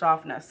super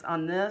softness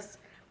on this,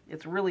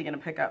 it's really going to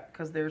pick up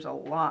because there's a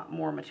lot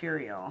more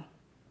material.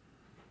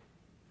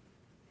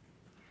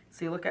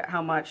 See, look at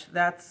how much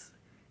that's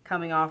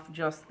coming off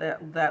just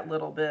that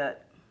little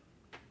bit.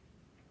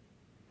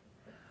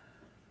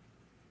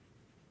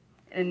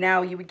 And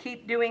now you would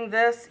keep doing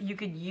this. You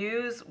could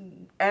use,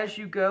 as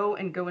you go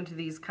and go into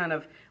these kind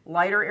of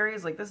lighter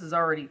areas, like this is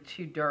already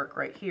too dark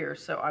right here,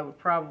 so I would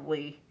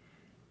probably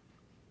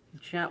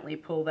gently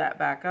pull that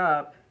back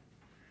up.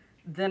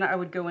 Then I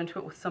would go into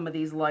it with some of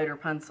these lighter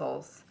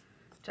pencils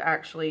to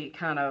actually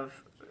kind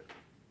of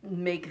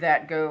make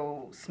that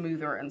go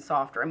smoother and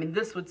softer. I mean,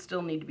 this would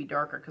still need to be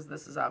darker because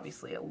this is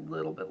obviously a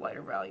little bit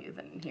lighter value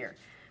than in here.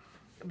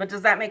 But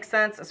does that make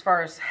sense as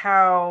far as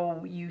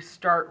how you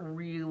start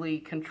really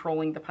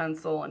controlling the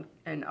pencil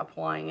and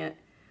applying it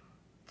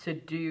to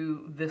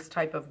do this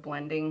type of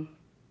blending?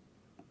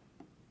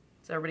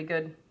 Is everybody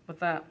good with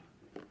that?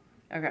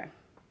 Okay.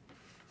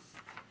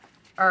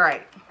 All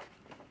right.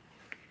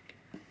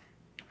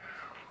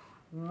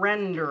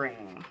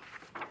 Rendering.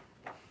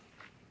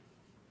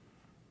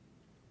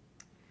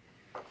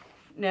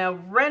 Now,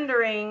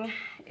 rendering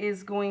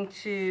is going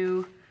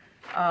to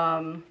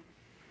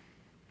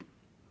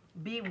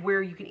be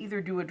where you can either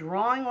do a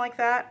drawing like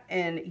that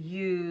and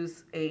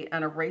use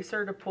an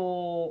eraser to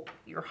pull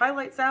your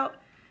highlights out,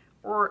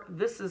 or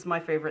this is my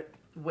favorite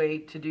way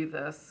to do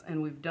this,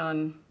 and we've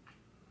done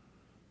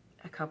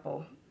a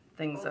couple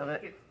things of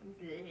it.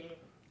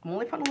 I'm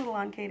only putting a little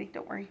on, Katie,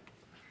 don't worry.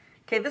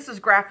 Okay, this is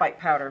graphite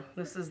powder.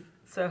 This is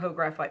Soho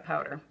graphite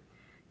powder.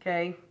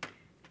 Okay,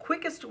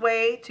 quickest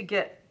way to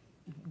get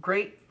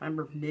great,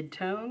 remember,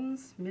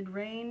 mid-tones,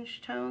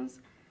 mid-range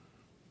tones,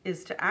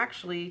 is to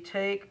actually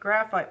take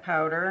graphite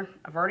powder.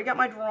 I've already got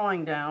my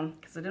drawing down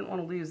because I didn't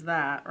want to lose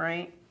that,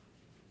 right?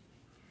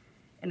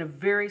 And a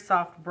very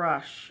soft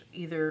brush,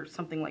 either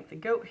something like the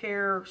goat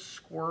hair,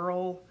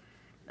 squirrel,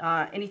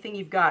 anything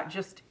you've got.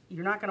 Just,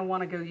 you're not going to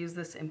want to go use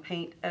this in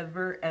paint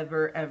ever,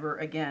 ever, ever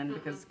again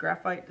because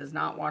graphite does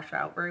not wash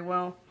out very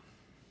well.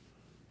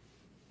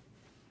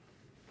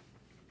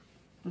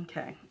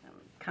 Okay, I'm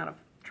kind of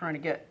trying to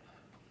get,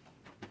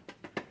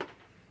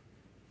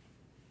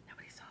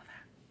 nobody saw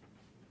that.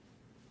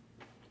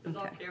 It was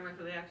Okay. off camera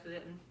for the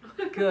accident.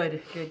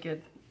 Good, good,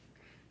 good.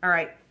 All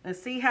right, and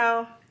see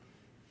how a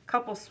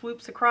couple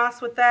swoops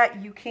across with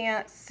that, you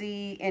can't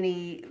see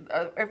any,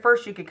 at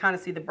first you could kind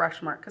of see the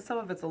brush mark because some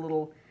of it's a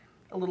little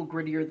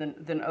grittier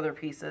than other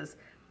pieces.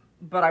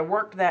 But I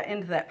worked that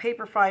into that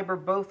paper fiber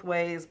both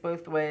ways,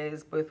 both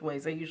ways, both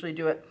ways. I usually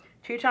do it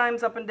 2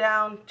 times up and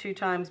down, 2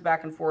 times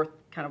back and forth,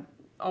 kind of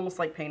almost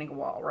like painting a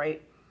wall,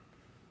 right?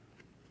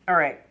 All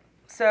right,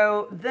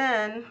 so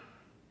then,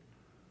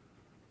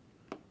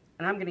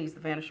 and I'm going to use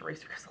the Vanish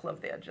eraser because I love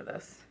the edge of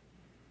this.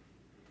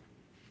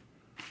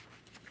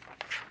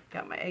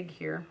 Got my egg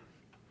here.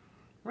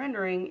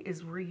 Rendering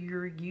is where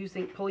you're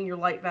pulling your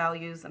light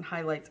values and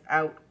highlights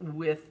out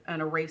with an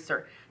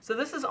eraser. So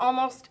this is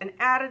almost an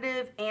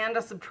additive and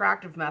a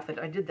subtractive method.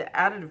 I did the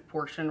additive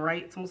portion,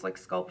 right? It's almost like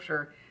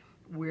sculpture,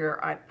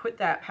 where I put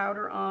that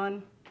powder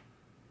on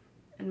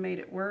and made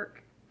it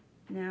work.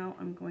 Now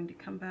I'm going to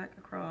come back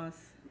across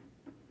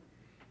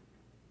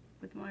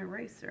with my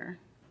eraser.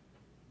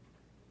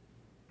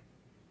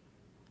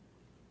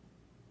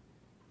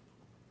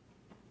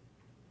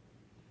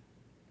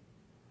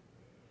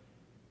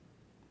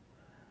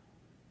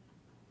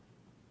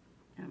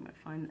 And I'm going to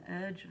find the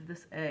edge of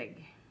this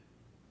egg.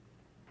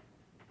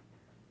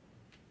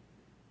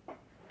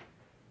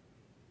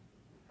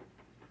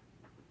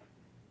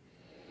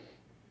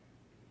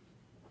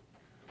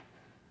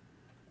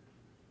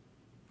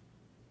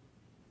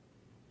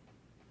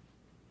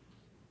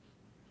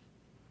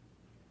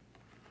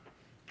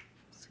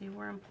 See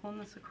where I'm pulling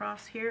this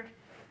across here?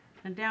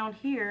 And down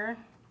here,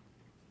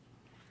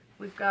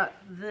 we've got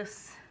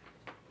this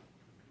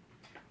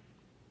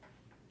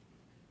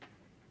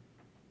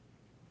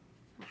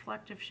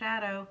reflective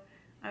shadow.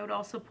 I would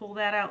also pull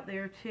that out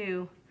there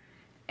too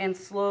and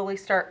slowly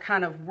start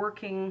kind of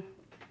working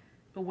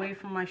away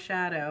from my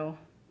shadow.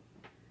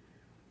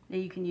 Now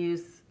you can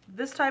use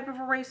this type of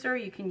eraser.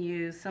 You can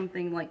use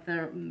something like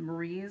the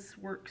Marie's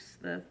Works.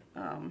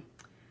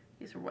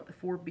 These are what, the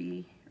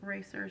 4B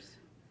erasers.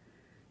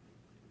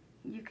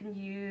 You can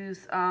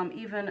use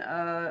even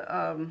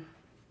a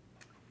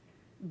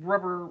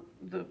rubber,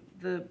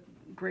 the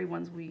gray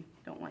ones we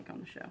don't like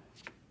on the show.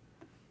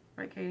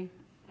 Right, Katie?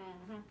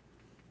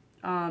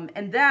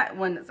 And that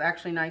one is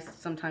actually nice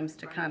sometimes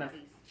to kind of,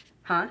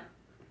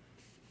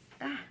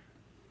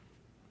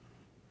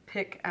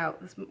 pick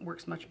out. This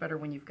works much better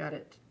when you've got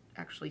it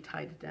actually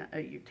tied down,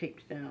 you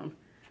taped down.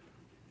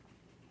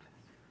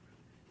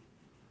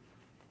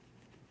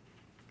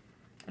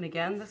 And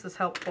again, this is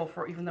helpful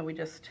for, even though we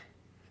just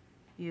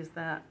use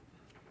that,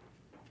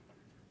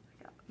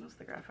 I got most of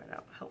the graphite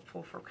out,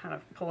 helpful for kind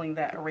of pulling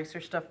that eraser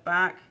stuff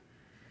back.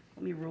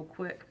 Let me real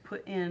quick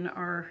put in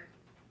our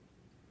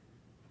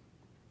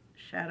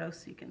shadow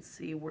so you can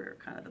see where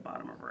kind of the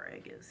bottom of our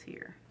egg is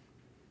here.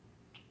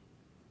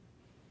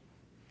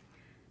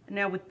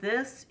 Now with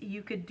this,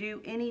 you could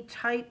do any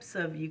types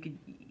of, you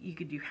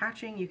could do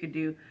hatching, you could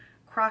do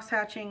cross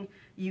hatching,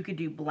 you could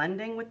do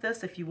blending with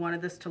this if you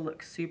wanted this to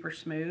look super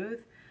smooth.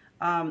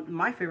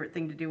 My favorite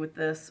thing to do with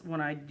this when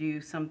I do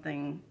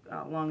something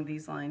along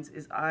these lines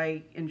is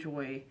I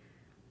enjoy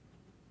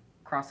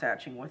cross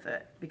hatching with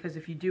it, because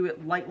if you do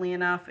it lightly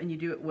enough and you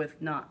do it with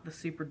not the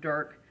super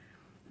dark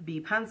B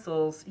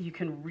pencils, you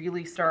can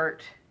really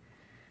start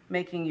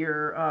making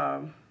your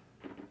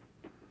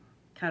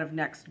kind of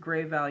next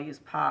gray values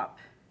pop,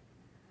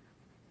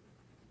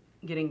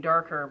 getting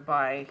darker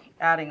by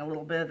adding a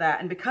little bit of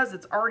that. And because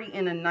it's already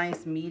in a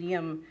nice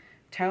medium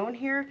tone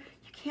here,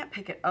 you can't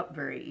pick it up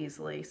very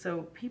easily.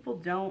 So people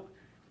don't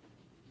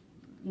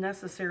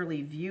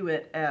necessarily view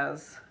it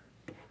as,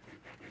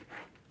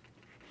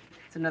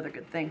 it's another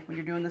good thing when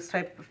you're doing this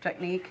type of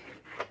technique.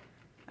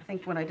 I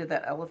think when I did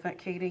that elephant,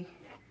 Katie,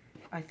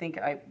 I think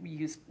I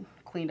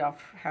cleaned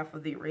off half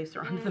of the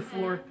eraser onto the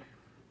floor.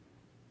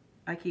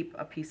 I keep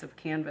a piece of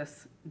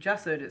canvas.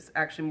 Gessoed is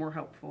actually more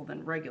helpful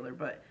than regular,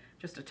 but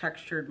just a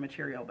textured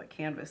material, but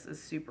canvas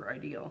is super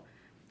ideal,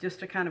 just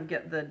to kind of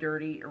get the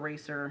dirty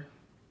eraser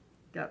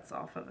guts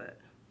off of it.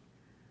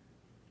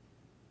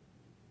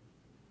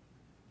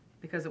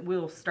 Because it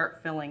will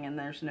start filling and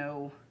there's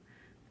no,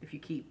 if you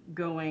keep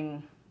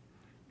going,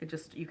 it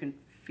just, you can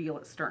feel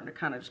it starting to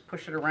kind of just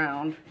push it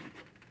around.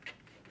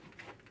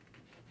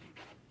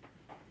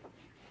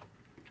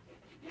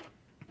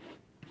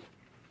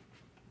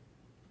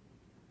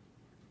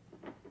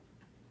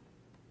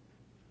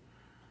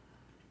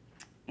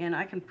 And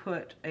I can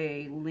put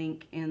a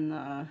link in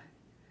the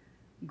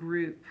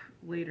group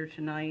later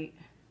tonight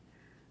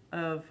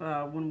of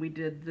when we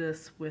did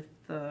this with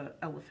the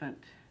elephant.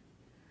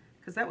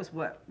 Because that was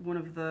what, one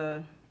of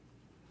the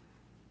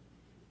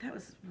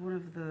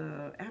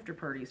after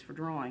parties for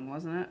drawing,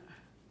 wasn't it?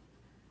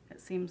 It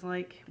seems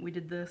like we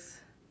did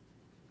this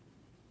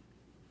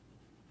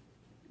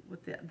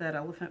with that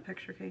elephant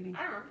picture, Katie.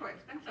 I don't remember,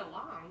 it's been so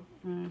long.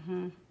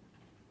 Mm-hmm.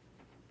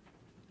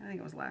 I think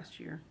it was last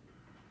year.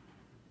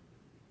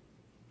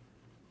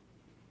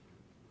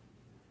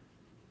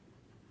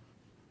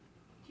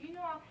 Do you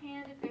know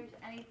offhand if there's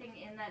anything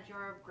in that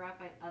jar of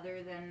graphite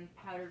other than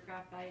powdered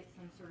graphite,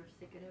 some sort of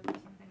sticative or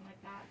something like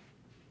that?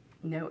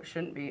 No, it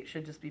shouldn't be. It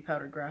should just be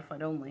powdered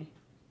graphite only.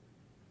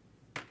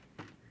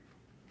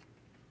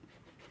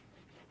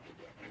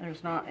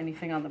 There's not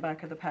anything on the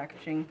back of the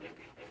packaging.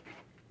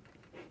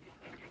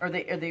 Are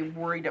they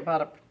worried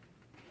about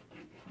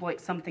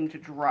like something to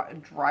dry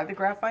the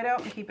graphite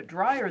out and keep it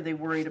dry, or are they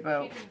worried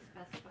about? She didn't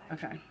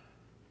specify. Okay.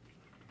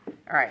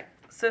 All right.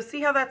 So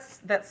see how that's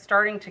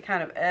starting to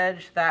kind of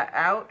edge that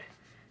out,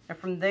 and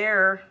from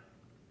there,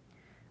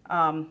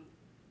 I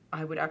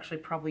would actually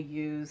probably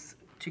use,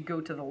 to go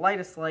to the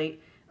lightest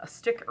light, a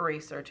stick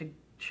eraser to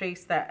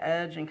chase that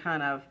edge and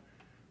kind of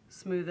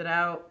smooth it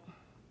out.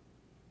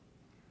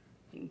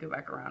 You can go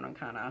back around and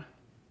kind of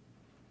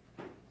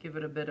give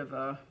it a bit of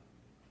a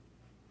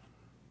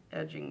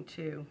edging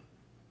too,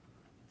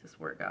 just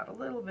where it got a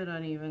little bit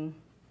uneven.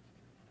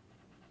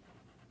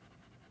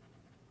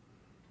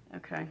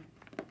 Okay.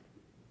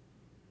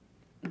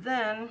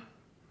 Then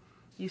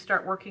you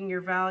start working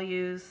your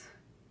values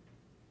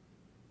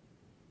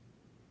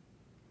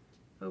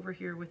over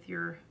here with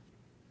your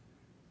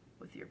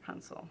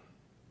pencil.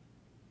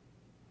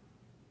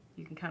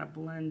 You can kind of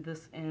blend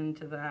this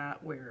into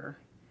that where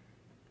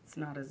it's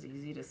not as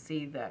easy to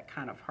see that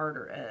kind of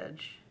harder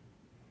edge.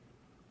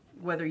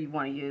 Whether you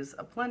want to use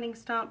a blending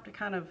stump to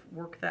kind of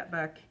work that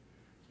back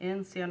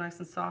in, see how nice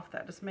and soft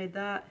that just made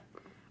that,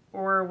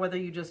 or whether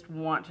you just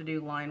want to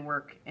do line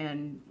work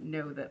and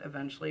know that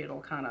eventually it'll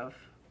kind of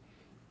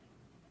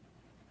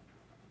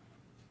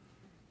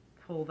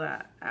pull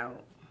that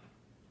out.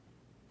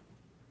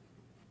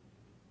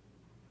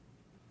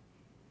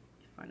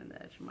 finding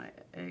the edge of my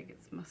egg.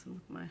 It's messing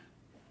with my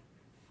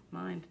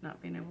mind,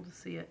 not being able to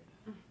see it.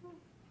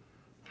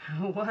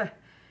 What?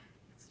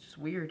 It's just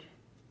weird.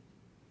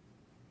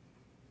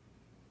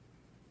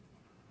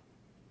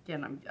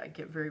 Again, I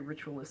get very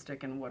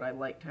ritualistic in what I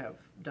like to have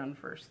done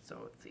first,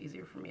 so it's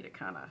easier for me to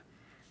kind of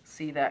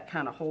see that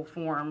kind of whole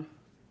form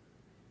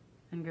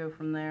and go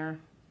from there.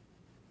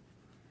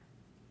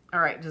 All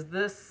right, does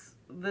this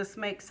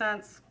make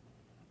sense?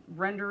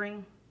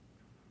 Rendering?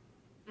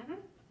 Mm-hmm.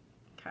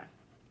 Okay.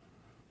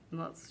 And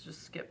let's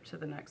just skip to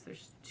the next.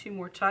 There's 2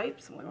 more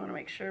types, and we want to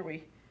make sure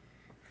we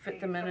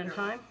fit them in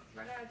time.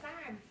 Run out of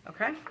time.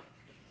 Okay.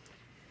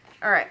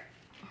 All right.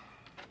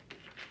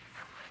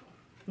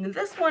 Now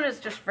this one is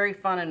just very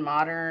fun and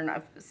modern.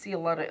 I see a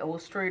lot of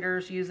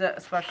illustrators use it,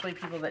 especially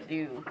people that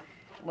do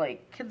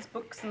like kids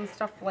books and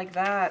stuff like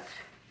that.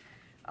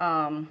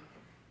 Sharpen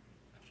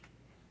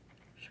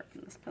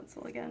this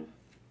pencil again.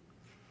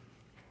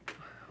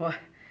 What?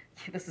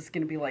 This is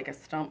going to be like a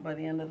stump by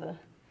the end of the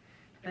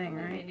thing, If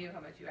only right? they knew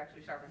how much you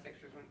actually sharpen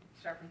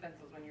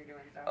pencils when you're doing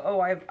stuff. Oh,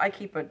 I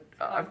keep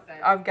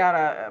I've got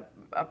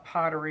a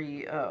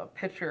pottery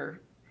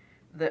pitcher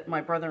that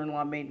my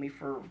brother-in-law made me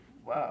for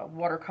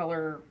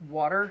watercolor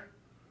water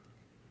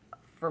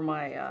for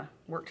my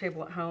work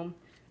table at home.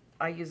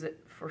 I use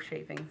it for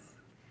shavings.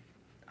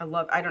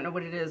 I don't know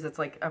what it is. It's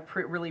like a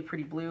really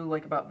pretty blue,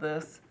 like about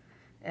this.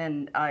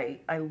 And I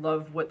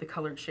love what the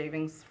colored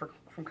shavings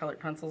from colored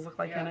pencils look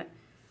like in it.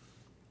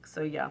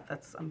 So yeah,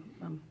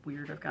 I'm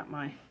weird. I've got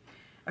my,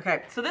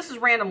 okay, so this is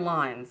random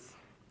lines.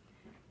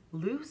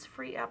 Loose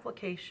free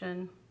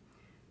application.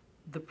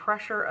 The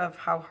pressure of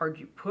how hard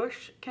you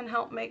push can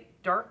help make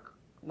dark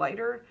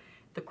lighter.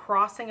 The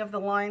crossing of the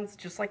lines,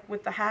 just like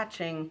with the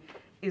hatching,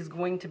 is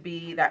going to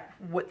be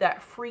what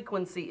that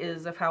frequency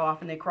is of how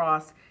often they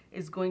cross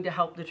is going to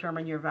help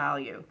determine your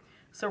value.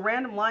 So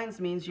random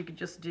lines means you could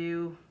just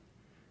do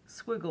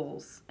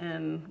squiggles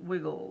and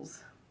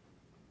wiggles.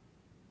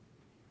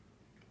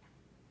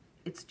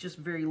 It's just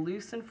very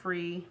loose and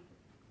free.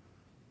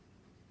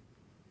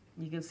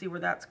 You can see where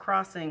that's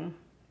crossing.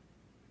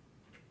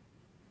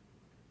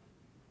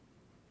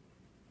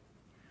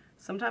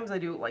 Sometimes I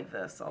do it like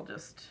this. I'll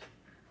just,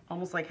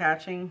 almost like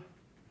hatching,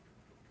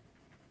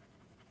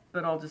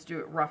 but I'll just do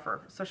it rougher,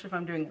 especially if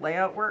I'm doing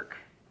layout work.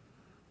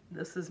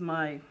 This is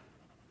my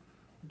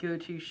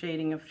go-to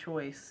shading of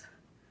choice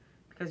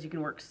because you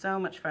can work so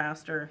much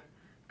faster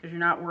because you're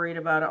not worried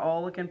about it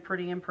all looking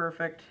pretty and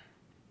perfect.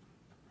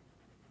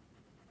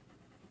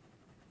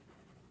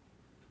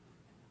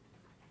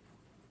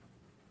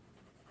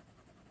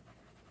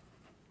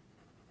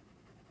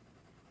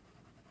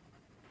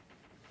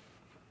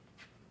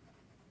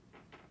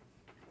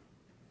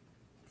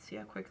 See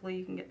how quickly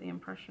you can get the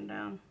impression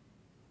down?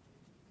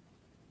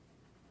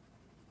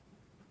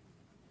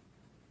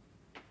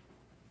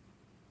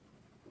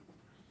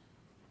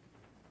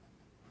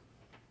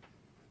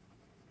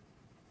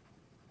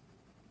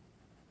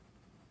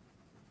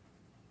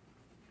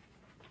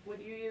 Would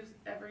you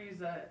ever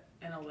use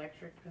an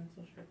electric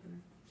pencil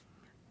sharpener?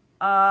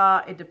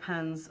 It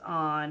depends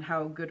on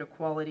how good a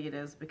quality it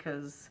is,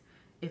 because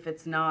if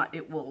it's not,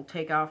 it will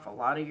take off a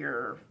lot of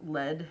your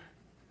lead,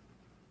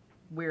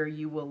 where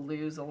you will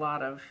lose a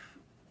lot of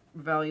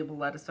valuable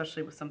lead,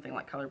 especially with something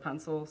like colored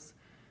pencils.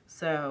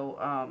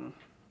 So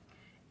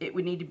it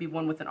would need to be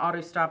one with an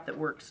auto stop that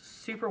works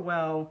super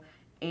well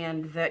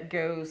and that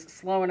goes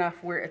slow enough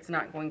where it's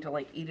not going to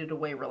like eat it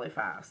away really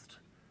fast.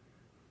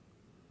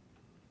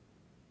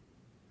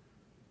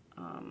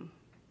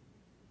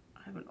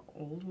 I have an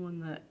old one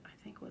that I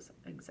think was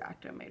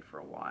X-Acto made for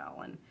a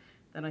while, and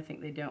then I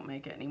think they don't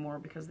make it anymore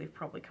because they've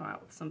probably come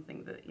out with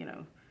something that, you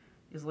know,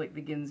 is like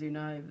the Ginzu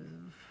knives.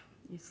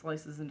 He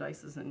slices and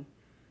dices and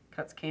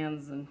cuts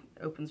cans and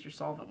opens your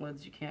solvent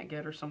lids you can't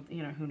get or something,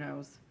 you know, who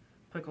knows,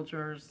 pickle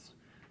jars.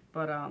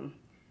 But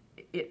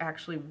it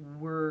actually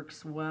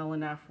works well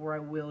enough where I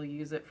will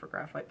use it for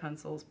graphite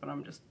pencils, but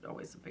I'm just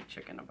always a big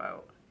chicken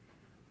about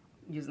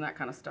using that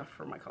kind of stuff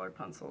for my colored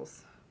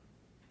pencils.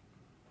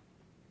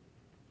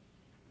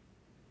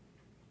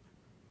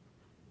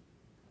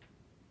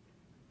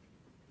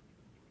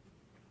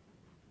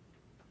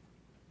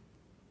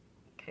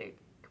 Okay,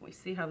 can we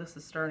see how this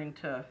is starting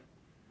to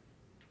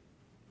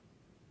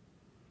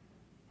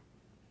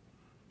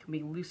can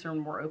be looser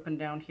and more open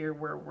down here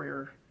where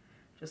we're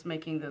just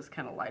making those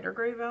kind of lighter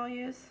gray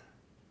values?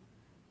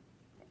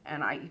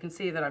 And you can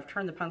see that I've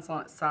turned the pencil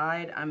on its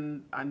side.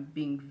 I'm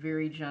being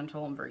very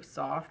gentle and very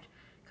soft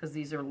because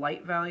these are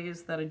light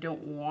values that I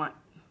don't want.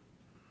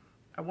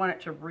 I want it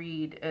to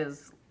read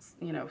as,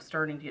 you know,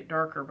 starting to get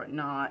darker, but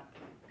not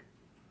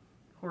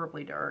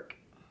horribly dark.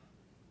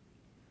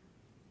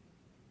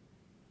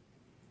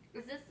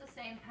 Is this the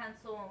same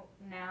pencil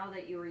now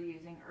that you were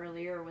using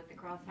earlier with the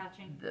cross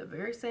hatching? The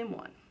very same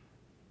one.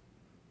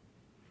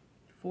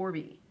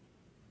 4B.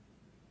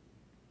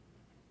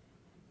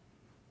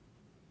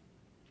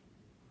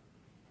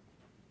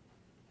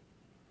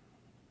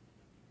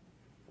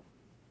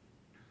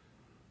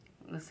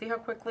 Let's see how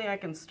quickly I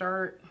can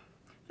start.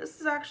 This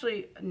is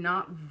actually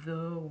not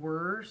the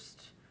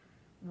worst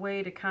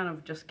way to kind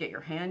of just get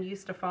your hand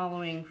used to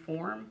following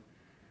form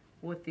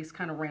with these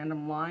kind of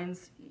random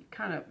lines.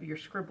 You're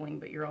scribbling,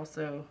 but you're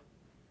also,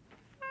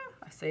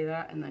 I say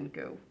that and then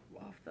go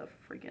off the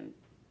freaking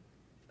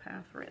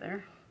path right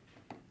there.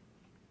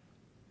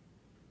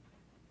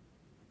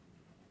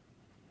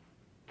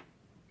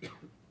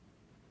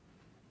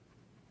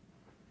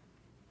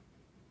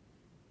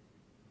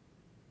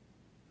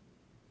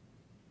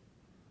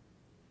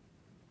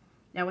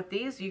 Now with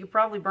these, you could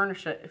probably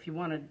burnish it if you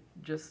wanted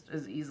just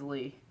as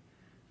easily.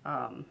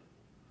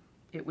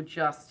 It would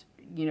just,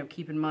 you know,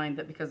 keep in mind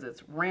that because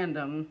it's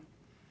random,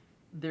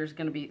 there's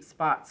going to be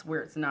spots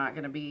where it's not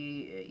going to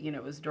be, you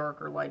know, as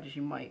dark or light as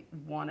you might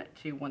want it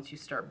to once you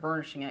start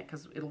burnishing it,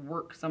 because it'll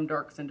work some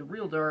darks into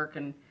real dark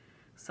and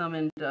some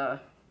into,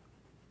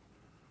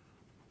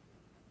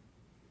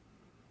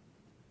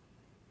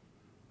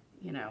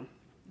 you know,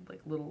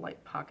 like little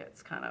light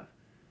pockets kind of.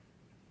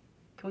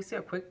 Can we see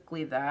how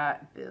quickly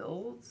that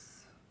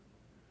builds?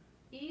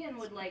 Ian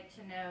would like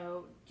to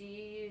know, do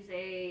you use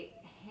a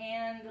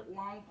hand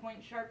long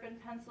point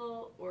sharpened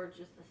pencil or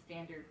just a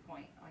standard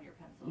point on your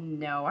pencil?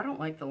 No, I don't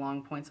like the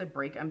long points.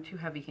 I'm too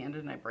heavy-handed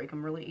and I break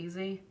them really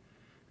easy.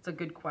 It's a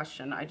good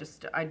question. I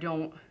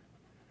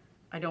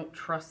don't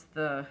trust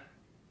that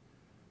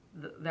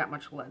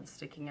much lead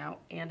sticking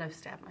out, and I've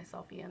stabbed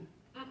myself, Ian,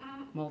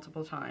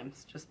 multiple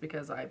times just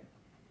because I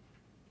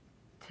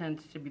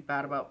tend to be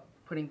bad about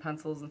putting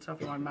pencils and stuff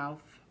in my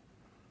mouth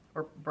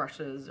or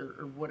brushes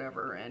or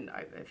whatever, and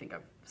I think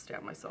I've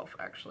stabbed myself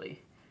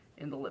actually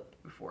in the lip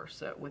before,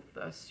 so with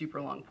a super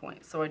long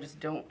point. So I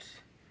just don't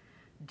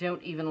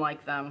even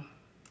like them.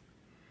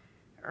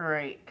 All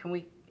right,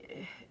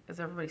 is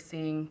everybody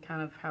seeing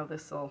kind of how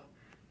this will,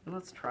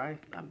 let's try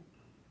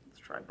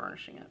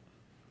burnishing it.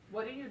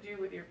 What do you do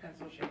with your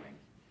pencil shavings?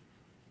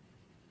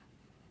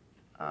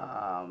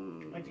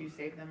 Like, do you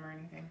save them or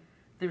anything?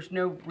 There's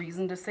no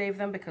reason to save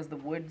them because the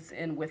wood's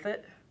in with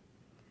it.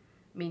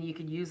 I mean, you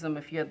could use them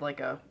if you had like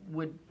a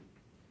wood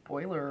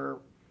boiler or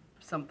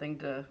something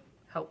to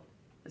help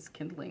as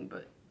kindling,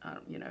 but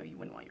you know, you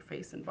wouldn't want your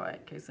face in by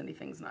it in case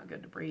anything's not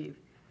good to breathe.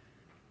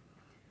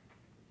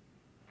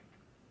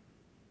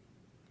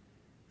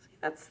 See,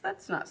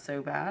 that's not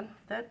so bad.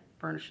 That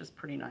burnishes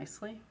pretty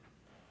nicely.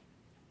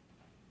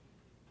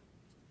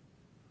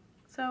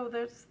 So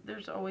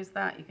there's always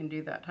that. You can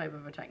do that type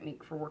of a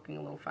technique for working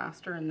a little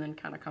faster and then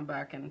kind of come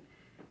back and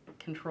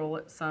control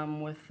it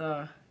some with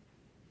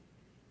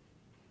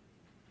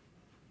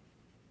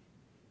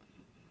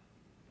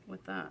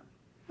that.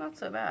 Not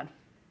so bad.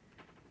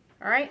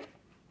 All right.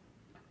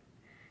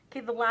 Okay,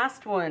 the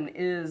last one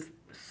is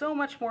so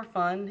much more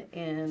fun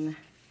in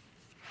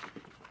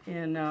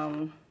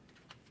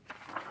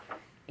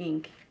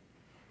ink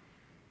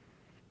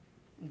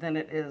than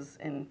it is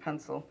in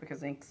pencil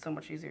because ink's so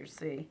much easier to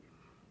see.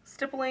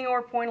 Stippling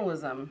or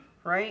pointillism,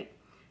 right?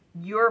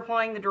 You're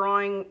applying the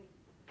drawing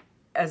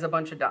as a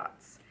bunch of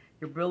dots.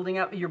 You're building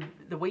up,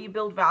 the way you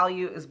build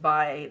value is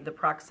by the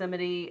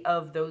proximity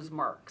of those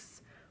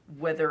marks.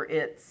 Whether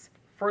it's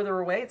further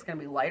away, it's going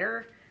to be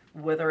lighter.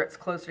 Whether it's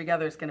closer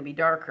together, it's going to be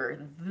darker.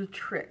 The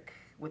trick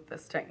with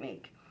this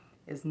technique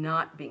is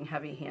not being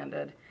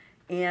heavy-handed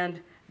and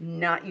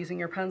not using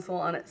your pencil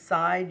on its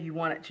side. You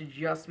want it to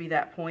just be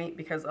that point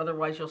because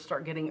otherwise you'll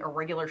start getting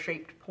irregular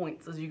shaped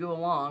points as you go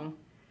along.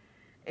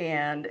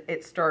 And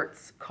it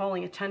starts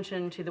calling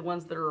attention to the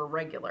ones that are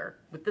irregular.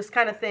 With this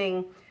kind of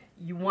thing,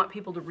 you want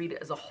people to read it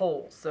as a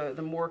whole. So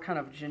the more kind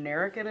of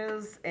generic it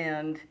is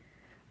and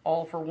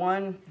all for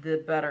one, the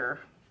better.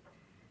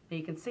 And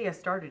you can see I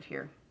started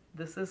here.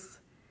 This is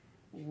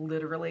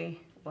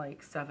literally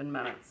like 7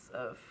 minutes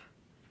of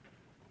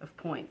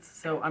points.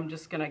 So I'm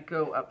just gonna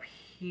go up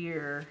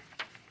here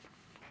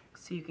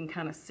so you can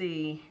kind of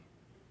see.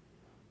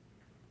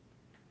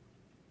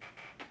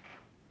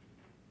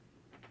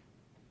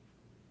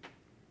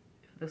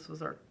 This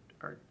was our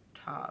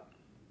top.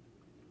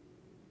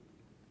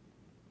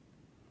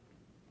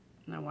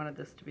 And I wanted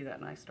this to be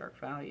that nice dark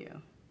value.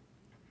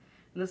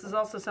 And this is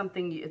also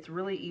something, it's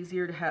really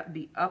easier to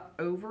be up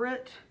over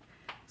it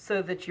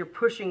so that you're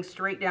pushing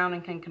straight down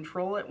and can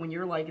control it. When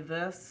you're like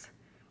this,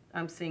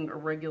 I'm seeing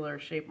irregular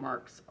shape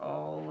marks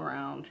all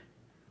around.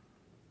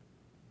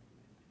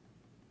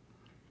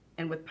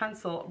 And with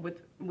pencil,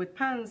 with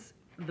pens,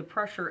 the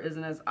pressure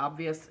isn't as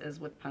obvious as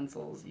with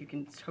pencils. You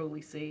can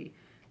totally see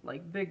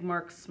like big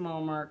marks,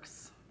 small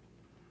marks,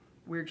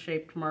 weird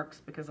shaped marks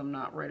because I'm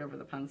not right over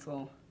the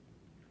pencil.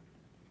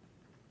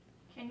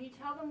 Can you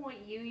tell them what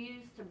you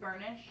use to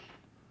burnish?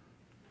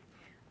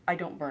 I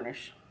don't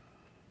burnish.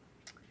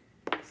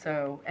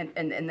 So,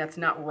 and that's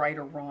not right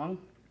or wrong.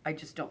 I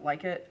just don't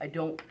like it. I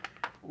don't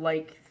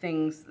like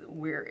things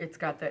where it's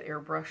got that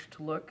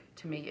airbrushed look.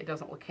 To me, it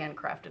doesn't look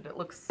handcrafted. It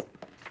looks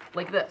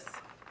like this,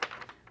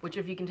 which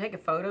if you can take a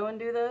photo and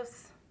do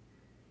this,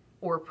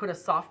 or put a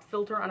soft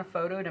filter on a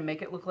photo to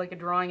make it look like a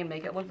drawing and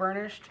make it look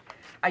burnished,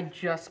 I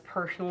just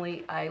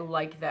personally, I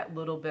like that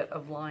little bit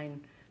of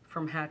line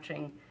from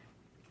hatching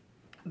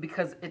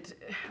because it,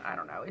 I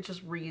don't know, it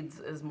just reads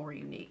as more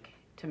unique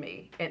to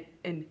me. And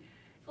It's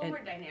little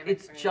more dynamic.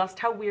 It's for me. just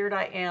how weird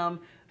I am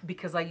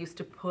because I used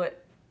to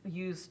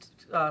used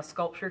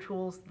sculpture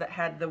tools that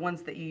had the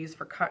ones that you use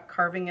for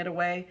carving it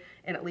away,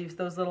 and it leaves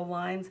those little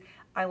lines.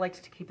 I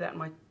liked to keep that in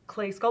my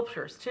clay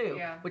sculptures too,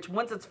 Yeah. which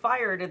once it's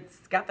fired,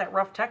 it's got that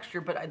rough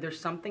texture, but there's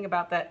something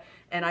about that,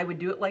 and I would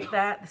do it like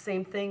that. The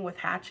same thing with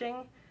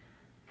hatching,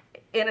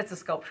 and it's a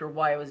sculpture.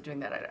 Why I was doing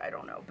that, I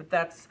don't know, but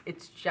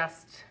it's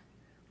just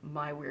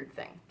my weird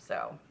thing.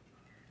 So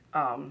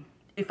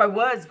if I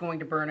was going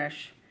to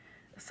burnish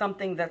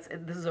something this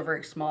is a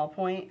very small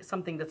point,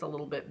 something that's a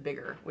little bit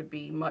bigger would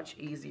be much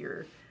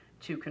easier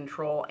to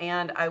control,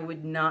 and I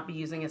would not be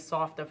using as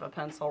soft of a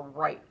pencil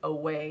right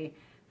away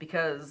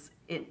because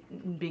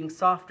it being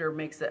softer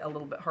makes it a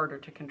little bit harder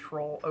to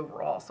control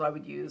overall. So I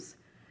would use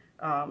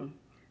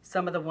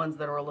some of the ones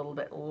that are a little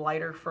bit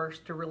lighter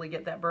first to really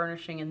get that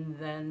burnishing, and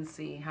then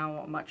see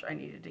how much I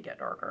needed to get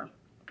darker.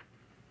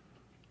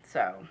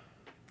 So,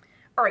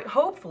 all right,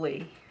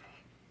 hopefully,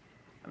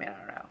 I mean, I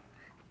don't know,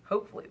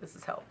 hopefully this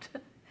has helped.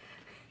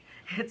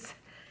 It's,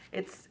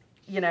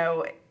 you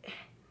know,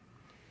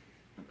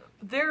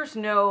 there's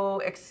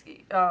no,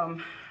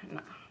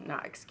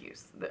 not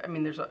excuse. I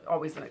mean, there's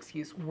always an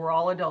excuse. We're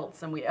all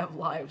adults and we have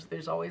lives.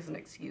 There's always an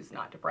excuse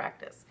not to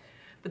practice.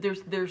 But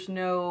there's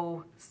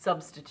no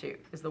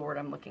substitute, is the word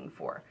I'm looking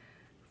for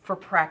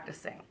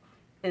practicing.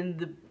 And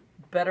the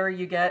better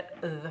you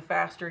get, the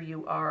faster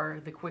you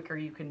are, the quicker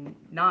you can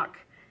knock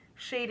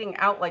shading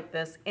out like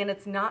this. And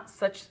it's not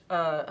such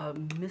a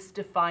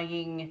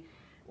mystifying,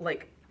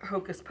 like,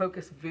 hocus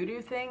pocus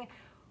voodoo thing.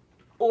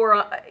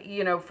 Or,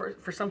 you know,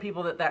 for some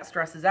people that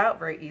stresses out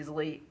very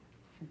easily,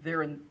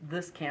 they're in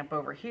this camp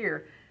over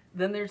here.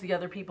 Then there's the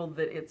other people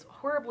that it's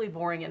horribly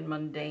boring and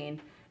mundane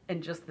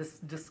and just this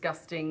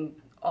disgusting,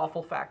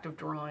 awful fact of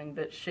drawing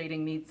that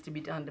shading needs to be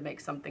done to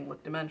make something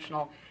look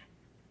dimensional,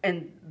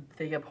 and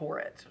they abhor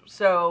it.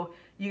 So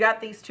you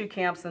got these two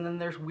camps, and then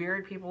there's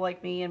weird people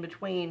like me in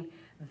between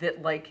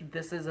that, like,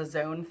 this is a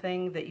zone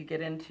thing that you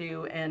get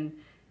into, and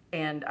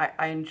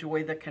I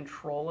enjoy the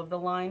control of the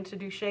line to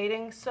do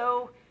shading.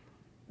 So,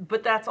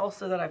 but that's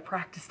also that I've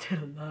practiced it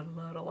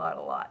a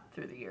lot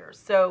through the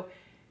years. So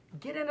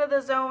get into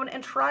the zone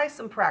and try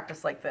some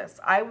practice like this.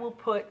 I will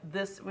put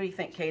this, what do you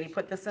think, Katie?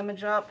 Put this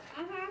image up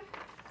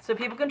so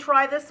people can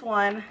try this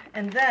one.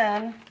 And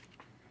then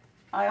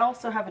I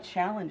also have a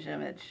challenge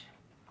image.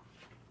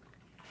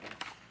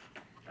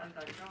 Dun,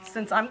 dun, dun.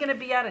 Since I'm gonna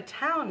be out of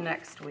town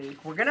next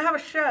week, we're gonna have a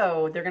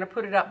show, they're gonna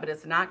put it up, but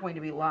it's not going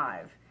to be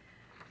live.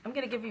 I'm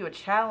gonna give you a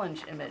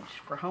challenge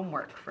image for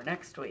homework for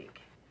next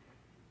week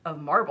of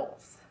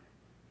marbles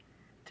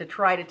to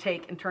try to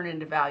take and turn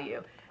into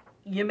value.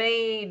 You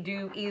may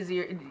do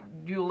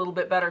a little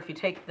bit better if you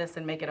take this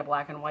and make it a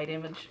black and white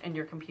image in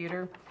your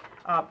computer,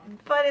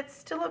 but it's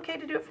still okay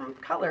to do it from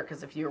color,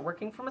 because if you're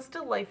working from a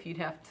still life, you'd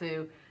have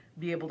to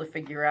be able to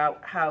figure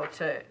out how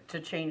to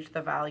change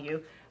the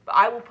value. But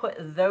I will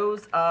put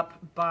those up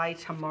by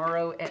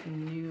tomorrow at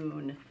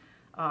noon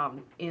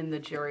in the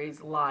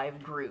Jerry's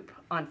Live group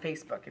on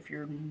Facebook. If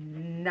you're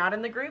not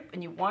in the group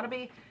and you want to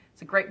be,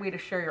 it's a great way to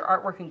share your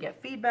artwork and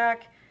get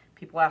feedback.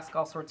 People ask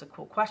all sorts of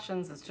cool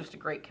questions. It's just a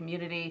great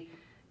community.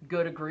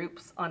 Go to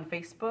groups on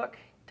Facebook,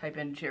 type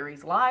in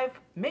Jerry's Live.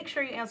 Make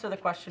sure you answer the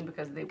question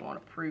because they won't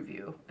approve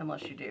you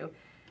unless you do.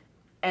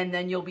 And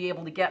then you'll be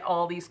able to get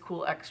all these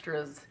cool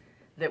extras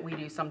that we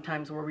do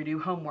sometimes, where we do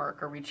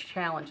homework or reach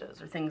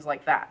challenges or things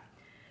like that.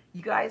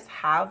 You guys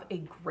have a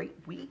great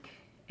week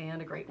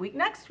and a great week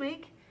next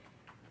week.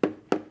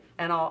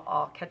 And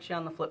I'll catch you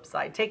on the flip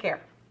side. Take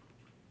care.